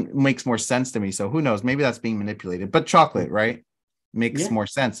 this one makes more sense to me. So who knows? Maybe that's being manipulated. But chocolate, right, makes more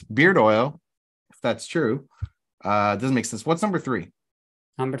sense. Beard oil, if that's true, doesn't make sense. What's number 3?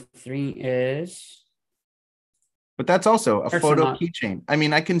 Number 3 is. But that's also a photo keychain. I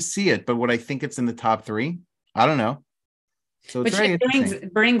mean, I can see it, but would I think it's in the top 3? I don't know. So it's very interesting.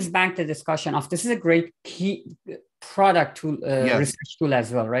 Brings back the discussion of this is a great key product tool, research tool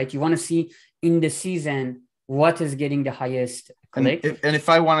as well, right? You want to see in the season what is getting the highest click. And if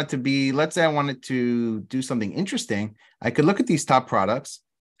I wanted to be, let's say I wanted to do something interesting, I could look at these top products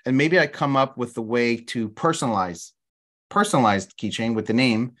and maybe I come up with a way to personalized keychain with the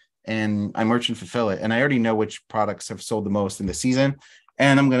name, and I merchant fulfill it. And I already know which products have sold the most in the season.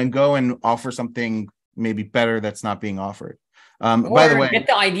 And I'm going to go and offer something maybe better that's not being offered. By the way, get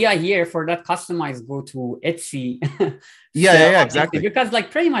the idea here for that customized, go to Etsy. Yeah, exactly. Because like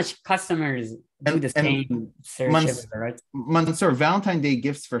pretty much customers do the same search, right? Mansoor, Valentine's Day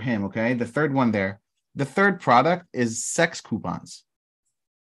gifts for him. Okay. The third one there. The third product is sex coupons.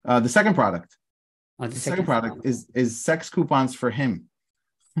 The second product. The second product is sex coupons for him.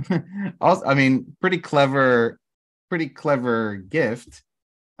 Also, I mean, pretty clever gift.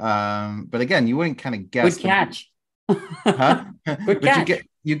 But again, you wouldn't kind of guess. Good catch. Huh? Good catch.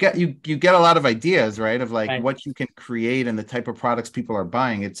 You get a lot of ideas, right? Of like what you can create and the type of products people are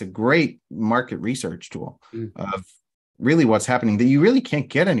buying. It's a great market research tool of really what's happening that you really can't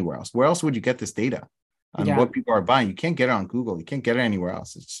get anywhere else. Where else would you get this data on what people are buying? You can't get it on Google. You can't get it anywhere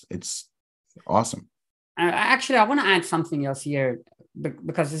else. It's awesome. Actually, I want to add something else here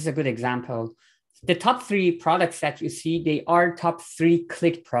because this is a good example. The top 3 products that you see, they are top 3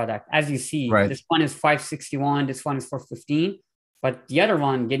 clicked product. As you see, This one is 561, this one is 415, but the other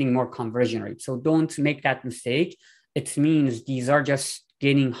one getting more conversion rate. So don't make that mistake. It means these are just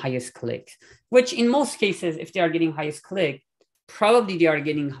getting highest click, which in most cases, if they are getting highest click, probably they are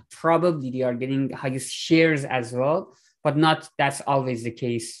getting highest shares as well, but not that's always the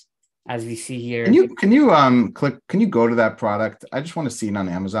case. As we see here, can you go to that product? I just want to see it on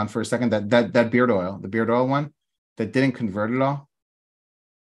Amazon for a second. That beard oil, the beard oil one that didn't convert at all.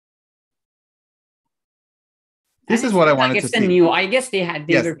 This is what I wanted to see. New. I guess they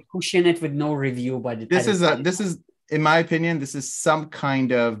were pushing it with no review, but this is in my opinion, this is some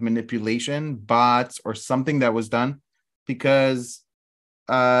kind of manipulation, bots or something that was done because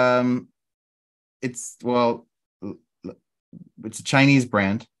it's a Chinese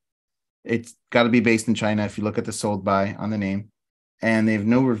brand. It's got to be based in China if you look at the sold by on the name, and they have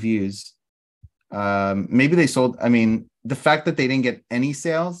no reviews. Maybe they sold. I mean, the fact that they didn't get any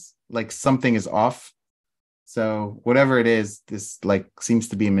sales, like something is off. So whatever it is, this like seems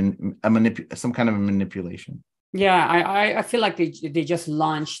to be some kind of a manipulation. Yeah, I feel like they just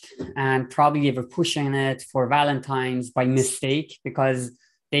launched and probably they were pushing it for Valentine's by mistake because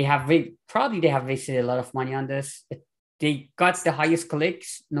probably they have wasted a lot of money on this. They got the highest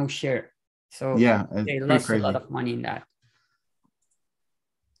clicks, no share. So Yeah, it's they pretty lost a lot crazy. of money in that.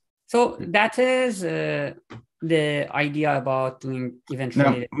 So that is the idea about doing event Now,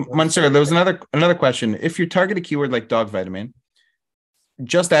 related keywords. Mansoor, there was another question. If you target a keyword like dog vitamin,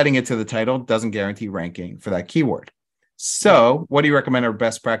 just adding it to the title doesn't guarantee ranking for that keyword. Right. So, what do you recommend are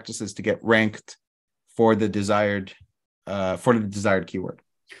best practices to get ranked for the desired keyword?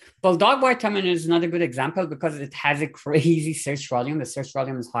 Well, dog vitamin is not a good example because it has a crazy search volume. The search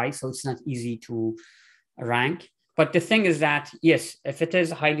volume is high, so it's not easy to rank. But the thing is that, yes, if it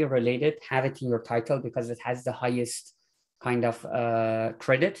is highly related, have it in your title because it has the highest kind of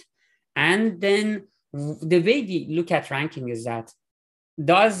credit. And then the way we look at ranking is that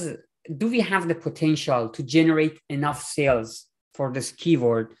does do we have the potential to generate enough sales for this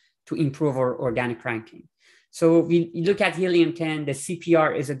keyword to improve our organic ranking? So we look at helium 10, the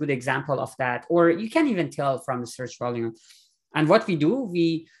CPR is a good example of that, or you can even tell from the search volume. And what we do,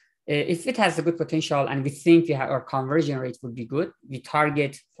 if it has a good potential and we think our conversion rate would be good, we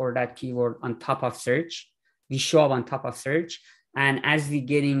target for that keyword on top of search. We show up on top of search. And as we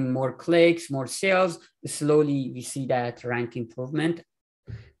getting more clicks, more sales, slowly we see that rank improvement.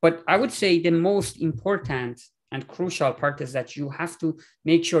 But I would say the most important and crucial part is that you have to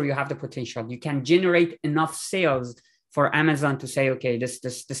make sure you have the potential. You can generate enough sales for Amazon to say, okay, this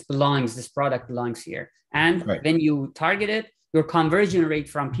product belongs here. And Right. when you target it, your conversion rate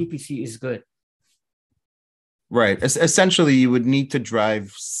from PPC is good. Right. Essentially, you would need to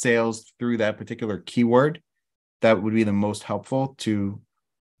drive sales through that particular keyword. That would be the most helpful to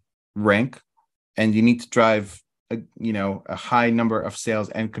rank. And you need to drive a high number of sales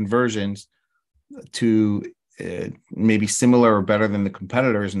and conversions to maybe similar or better than the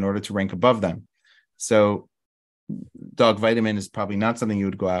competitors in order to rank above them. So dog vitamin is probably not something you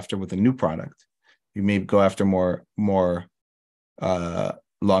would go after with a new product. You may go after more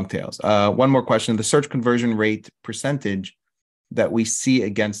long tails. One more question. The search conversion rate percentage that we see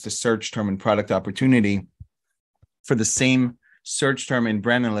against a search term and product opportunity for the same search term in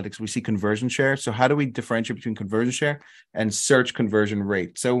brand analytics, we see conversion share. So how do we differentiate between conversion share and search conversion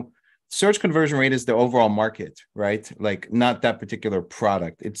rate? So search conversion rate is the overall market, right? Like not that particular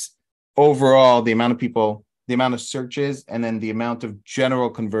product. It's overall the amount of people, the amount of searches, and then the amount of general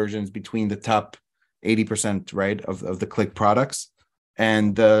conversions between the top 80%, right, of the click products.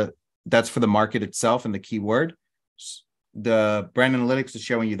 And that's for the market itself and the keyword. The brand analytics is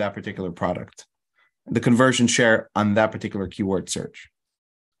showing you that particular product, the conversion share on that particular keyword search.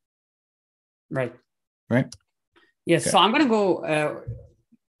 Right. Right. Yes. Okay. So I'm going to go a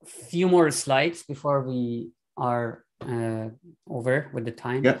few more slides before we are over with the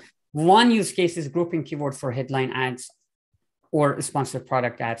time. Yeah. One use case is grouping keywords for headline ads or sponsored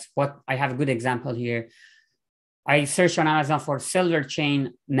product ads. What I have a good example here. I searched on Amazon for silver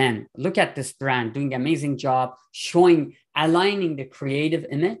chain men. Look at this brand doing an amazing job aligning the creative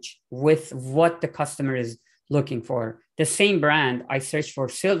image with what the customer is looking for. The same brand, I searched for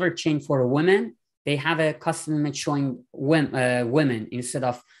silver chain for women. They have a custom image showing women instead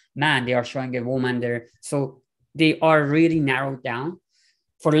of man. They are showing a woman there. So they are really narrowed down.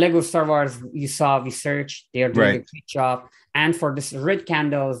 For Lego Star Wars, we searched, they are doing a great job. And for this red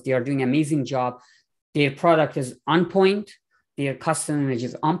candles, they are doing an amazing job. Their product is on point, their custom image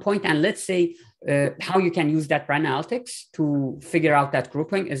is on point. And let's say how you can use that brand analytics to figure out that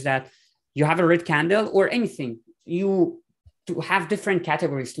grouping is that you have a red candle or anything. You to have different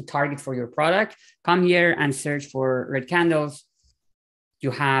categories to target for your product. Come here and search for red candles.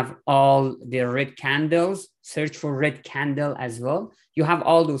 You have all the red candles, search for red candle as well. You have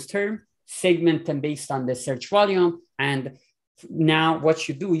all those terms, segment them based on the search volume. And now what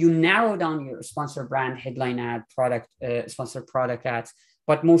you do, you narrow down your sponsor brand, headline ad, product, sponsored product ads.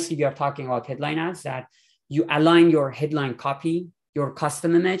 But mostly we are talking about headline ads that you align your headline copy, your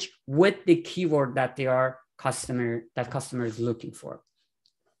custom image with the keyword that customer is looking for.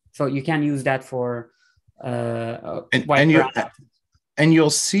 So you can use that for and you'll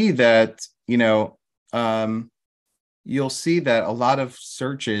see that, you'll see that a lot of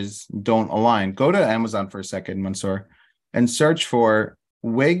searches don't align. Go to Amazon for a second, Mansoor, and search for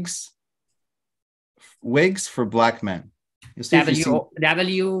wigs for black men. You'll see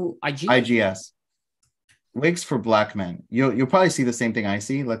IGS. Wigs for black men. You'll probably see the same thing I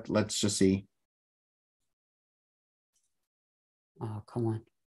see. Let's just see. Oh, come on.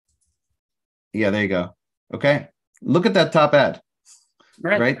 Yeah, there you go. Okay. Look at that top ad.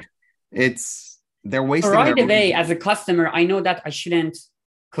 Right? It's they're wasting Right their away, money. as a customer, I know that I shouldn't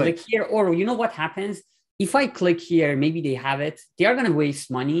click Click. here. Or you know what happens? If I click here, maybe they have it. They are going to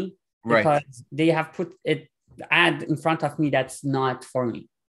waste money Right. because they have put it ad in front of me that's not for me.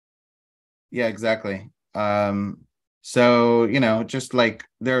 Yeah, exactly. So, just like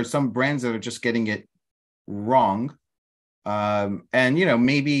there are some brands that are just getting it wrong. And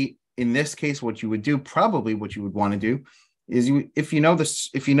maybe in this case, what you would do, probably what you would want to do is if you know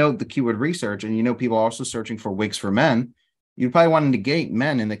the keyword research and people are also searching for wigs for men, you'd probably want to negate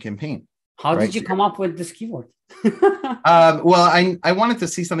men in the campaign. How right? did you come up with this keyword? Well, I wanted to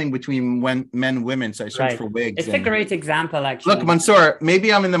see something between men and women, so I searched Right. for wigs. It's a great example, actually. Look, Mansoor,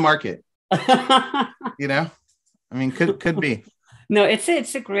 maybe I'm in the market. I mean, could be. No,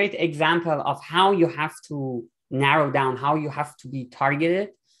 it's a great example of how you have to narrow down, how you have to be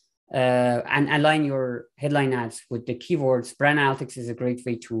targeted, and align your headline ads with the keywords. Brand analytics is a great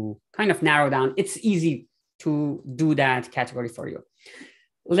way to kind of narrow down. It's easy to do that category for you.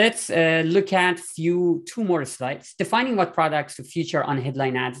 Let's look at two more slides. Defining what products to feature on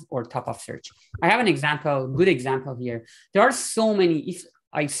headline ads or top of search. I have an good example here. There are so many. If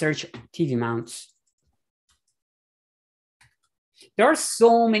I search TV mounts, there are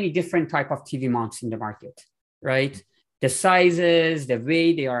so many different type of TV mounts in the market, right? The sizes, the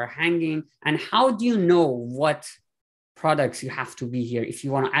way they are hanging, and how do you know what products you have to be here? If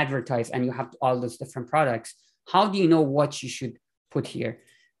you want to advertise and you have all those different products, how do you know what you should put here?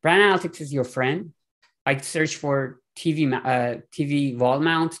 Brand analytics is your friend. I search for TV wall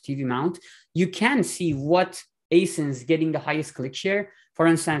mount, TV mount. You can see what ASINs getting the highest click share. For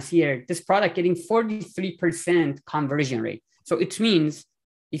instance, here, this product getting 43% conversion rate. So it means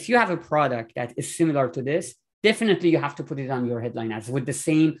if you have a product that is similar to this, definitely you have to put it on your headline ads with the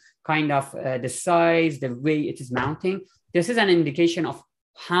same kind of the size, the way it is mounting. This is an indication of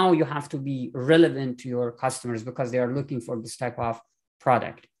how you have to be relevant to your customers because they are looking for this type of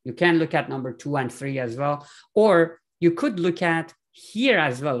product. You can look at number 2 and 3 as well, or you could look at here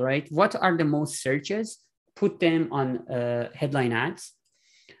as well, right? What are the most searches? Put them on headline ads.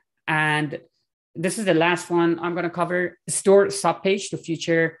 And this is the last one I'm going to cover, store subpage to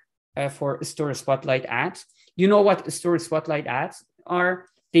feature for store spotlight ads. You know what store spotlight ads are?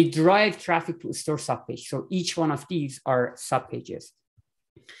 They drive traffic to a store subpage. So each one of these are subpages.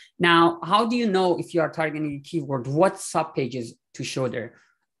 Now, how do you know if you are targeting a keyword, what subpages to show there?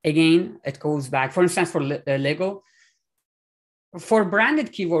 Again, it goes back, for instance, for Lego. For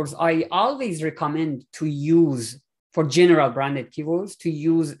branded keywords, I always recommend to use, for general branded keywords, to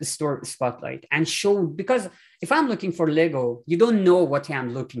use store spotlight and show, because if I'm looking for Lego, you don't know what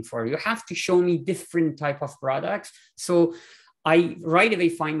I'm looking for. You have to show me different type of products. So I right away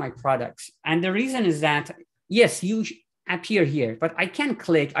find my products. And the reason is that, yes, you appear here, but I can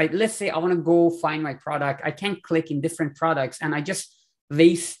click. Let's say I want to go find my product. I can click in different products and I just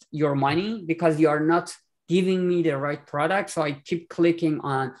waste your money because you are not giving me the right product. So I keep clicking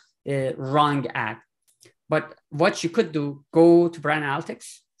on the wrong ad. But what you could do, go to brand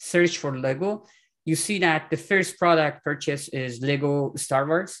analytics, search for Lego. You see that the first product purchase is Lego Star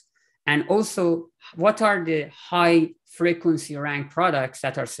Wars. And also, what are the high frequency ranked products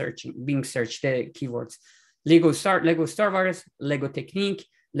that are being searched, the keywords? Lego Star Wars, Lego Technique,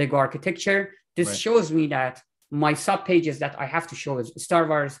 Lego Architecture. This shows me that my sub pages that I have to show is Star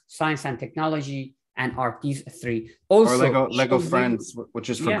Wars, Science and Technology, and Art. These 3. Also, or Lego Friends, which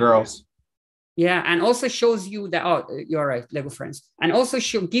is for girls. Yeah, and also shows you that, oh, you're right, Lego Friends. And also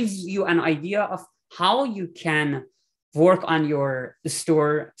gives you an idea of how you can work on your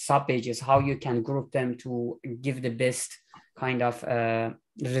store sub pages, how you can group them to give the best kind of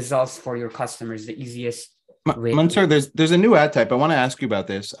results for your customers, the easiest way. Mansoor, there's a new ad type. I want to ask you about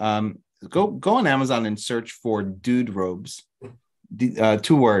this. Go on Amazon and search for dude robes,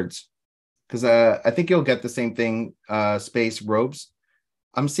 2 words, because I think you'll get the same thing. Space robes.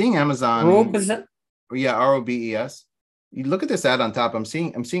 I'm seeing Amazon. Robes. Yeah, ROBES. You look at this ad on top. I'm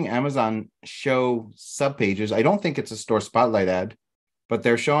seeing Amazon show sub pages. I don't think it's a store spotlight ad, but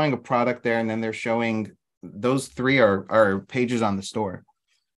they're showing a product there, and then they're showing those 3 are pages on the store.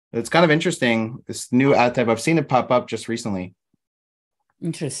 It's kind of interesting, this new ad type. I've seen it pop up just recently.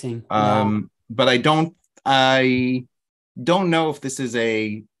 Interesting. But I don't know if this is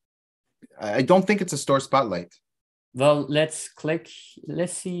I don't think it's a store spotlight. Well, let's click.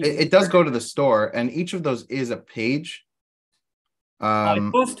 Let's see. It does go to the store, and each of those is a page.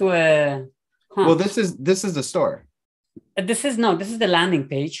 It goes to a. Well, this is the store. This is the landing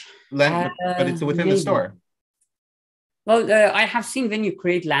page. But it's within the store. Well, I have seen when you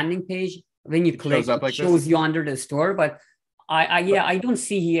create landing page, when you click, it shows you under the store. But I don't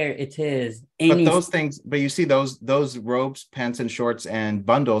see here it is But any. those things, but you see those robes, pants and shorts and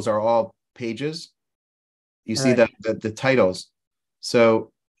bundles are all pages. You see Right. the titles.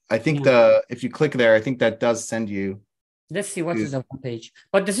 So I think Yeah. if you click there, I think that does send you Let's see what to, is the one page.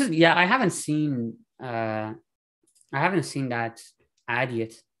 But this is, yeah, I haven't seen that ad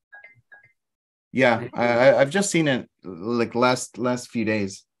yet. yeah, I've just seen it like last few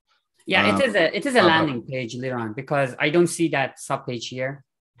days. Yeah, it Um, is a pop up. landing page later on because I don't see that sub page here.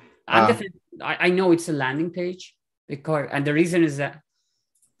 I'm Uh, definitely I know it's a landing page because, and the reason is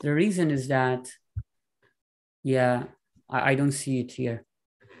that yeah, I don't see it here.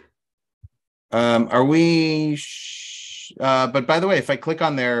 are we? But by the way, if I click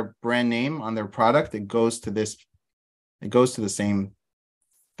on their brand name on their product, it goes to this. It goes to the same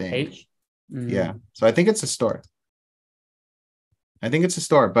thing. Page. Mm. Yeah. So I think it's a store. I think it's a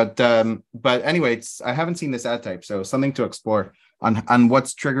store, but anyway, I haven't seen this ad type, so something to explore on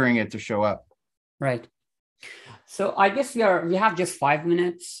what's triggering it to show up. Right. So I guess we have just 5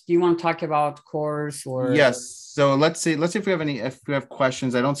 minutes. Do you want to talk about course or? Yes. So let's see if we have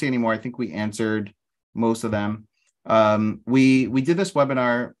questions. I don't see any more. I think we answered most of them. We did this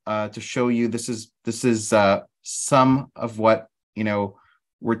webinar to show you this is some of what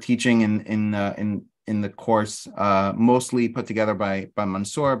we're teaching in the course, mostly put together by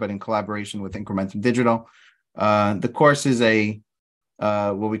Mansoor, but in collaboration with Incrementum Digital. The course is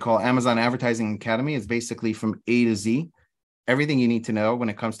what we call Amazon Advertising Academy. It's basically from A to Z, everything you need to know when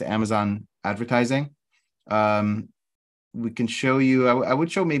it comes to Amazon advertising. We can show you. I would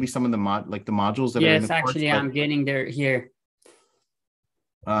show maybe some of the modules that are in the Yes, course. actually, I'm getting there here.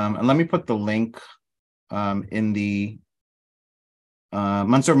 And let me put the link in the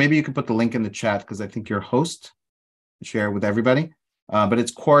Mansoor. Maybe you can put the link in the chat because I think you're host. Share with everybody. But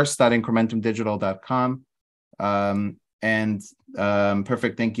it's course.incrementumdigital.com.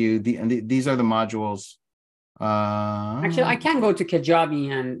 Perfect. Thank you. These are the modules. Actually, I can go to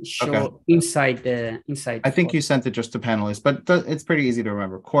Kajabi and show Okay. inside. I think you sent it just to panelists, but it's pretty easy to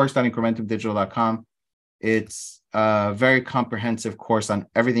remember. Course.incrementumdigital.com. It's a very comprehensive course on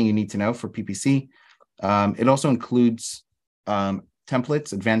everything you need to know for PPC. It also includes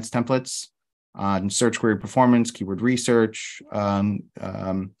templates, advanced templates on search query performance, keyword research,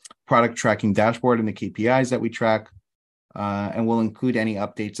 product tracking dashboard, and the KPIs that we track. And we'll include any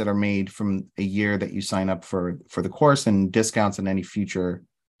updates that are made from a year that you sign up for the course, and discounts and any future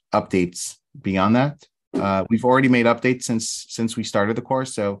updates beyond that. We've already made updates since we started the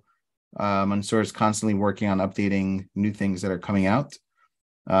course, so Mansoor is constantly working on updating new things that are coming out.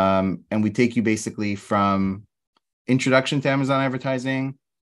 And we take you basically from introduction to Amazon advertising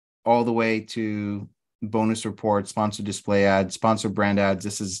all the way to bonus reports, sponsored display ads, sponsored brand ads.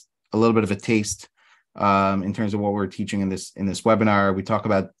 This is a little bit of a taste in terms of what we're teaching in this webinar. We talk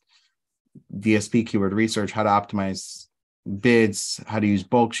about DSP, keyword research, how to optimize bids, how to use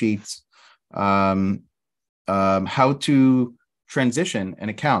bulk sheets, how to transition an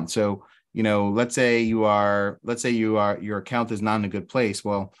account. So, let's say your account is not in a good place.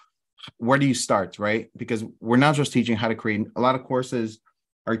 Well, where do you start, right? Because we're not just teaching how to create. A lot of courses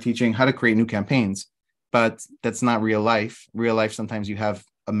are teaching how to create new campaigns, but that's not real life. Real life, sometimes you have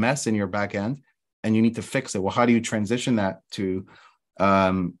a mess in your back end and you need to fix it. Well, how do you transition that to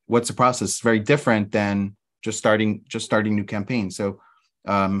what's the process? Very different than just starting new campaigns. So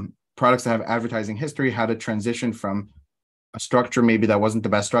products that have advertising history, how to transition from a structure maybe that wasn't the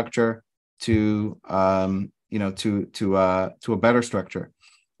best structure to a better structure.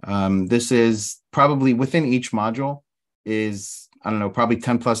 This is probably within each module is, I don't know, probably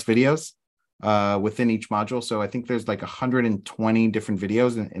 10 plus videos within each module. So I think there's like 120 different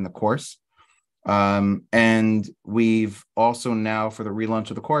videos in the course. And we've also now, for the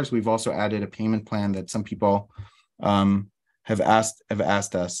relaunch of the course, we've also added a payment plan that some people have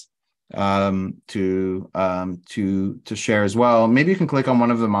asked us to share as well. Maybe you can click on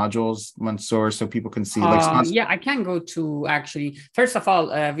one of the modules, Mansoor, so people can see. Yeah, I can go to, actually. First of all,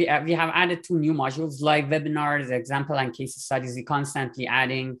 we have added 2 new modules, like webinars, example, and case studies. We're constantly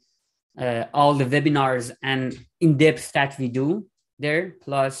adding all the webinars and in-depth that we do there,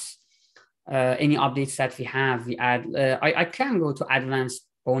 plus any updates that we have. We add. I can go to advanced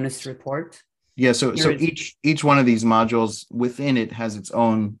bonus report. Yeah, so each one of these modules within it has its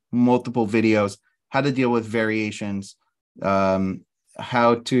own multiple videos, how to deal with variations,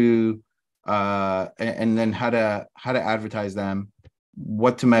 how to and then how to advertise them,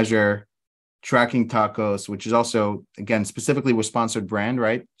 what to measure, tracking tacos, which is also, again, specifically with sponsored brand,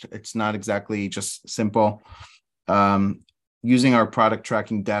 right? It's not exactly just simple. Using our product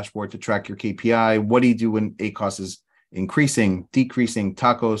tracking dashboard to track your KPI. What do you do when ACOS is increasing, decreasing,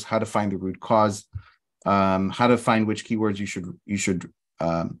 tacos, how to find the root cause, how to find which keywords you should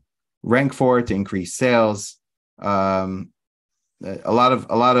rank for to increase sales. A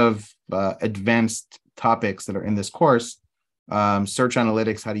lot of advanced topics that are in this course. Search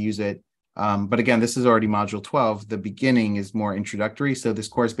analytics, how to use it. But again, this is already module 12. The beginning is more introductory. So this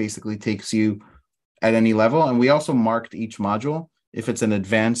course basically takes you at any level. And we also marked each module, if it's an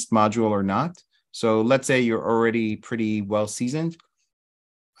advanced module or not. So let's say you're already pretty well seasoned.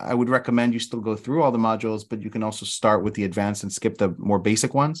 I would recommend you still go through all the modules, but you can also start with the advanced and skip the more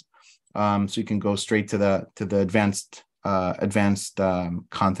basic ones. So you can go straight to the advanced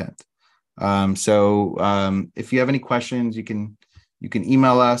content. If you have any questions, you can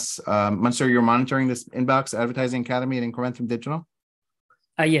email us. Mansoor, you're monitoring this inbox, Advertising Academy at Incrementum Digital?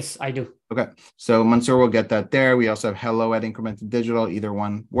 Yes, I do. Okay. So Mansoor will get that there. We also have hello at Incrementum Digital. Either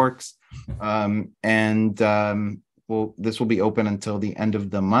one works. This will be open until the end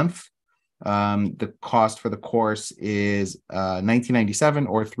of the month. The cost for the course is $19.97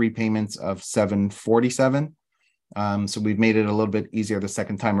 or 3 payments of $747. So we've made it a little bit easier the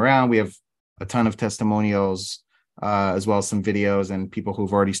second time around. We have a ton of testimonials, as well as some videos and people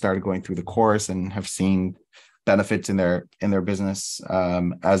who've already started going through the course and have seen benefits in their business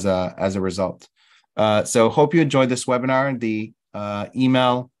as a result. So hope you enjoyed this webinar. The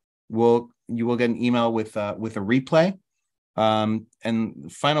you will get an email with a replay.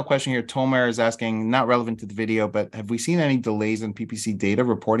 And final question here, Tomer is asking, not relevant to the video, but have we seen any delays in PPC data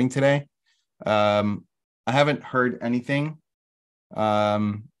reporting today? I haven't heard anything.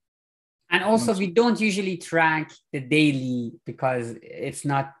 And also, we don't usually track the daily because it's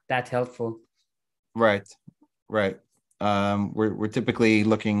not that helpful. Right. We're typically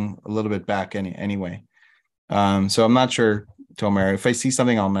looking a little bit back anyway. So I'm not sure, Tomer. If I see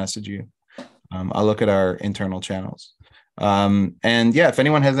something, I'll message you. I'll look at our internal channels. And yeah, if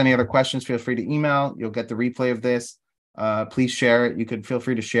anyone has any other questions, feel free to email. You'll get the replay of this. Please share it. You could feel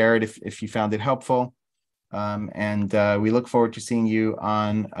free to share it if you found it helpful. We look forward to seeing you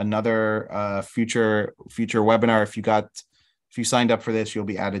on another future webinar. If you signed up for this, you'll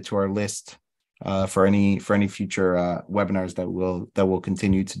be added to our list for any future webinars that we'll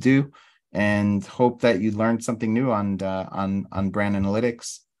continue to do. And hope that you learned something new on brand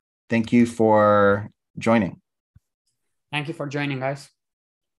analytics. Thank you for joining. Thank you for joining, guys.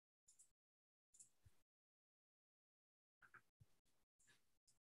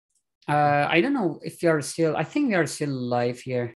 I don't know if you're still, I think we are still live here.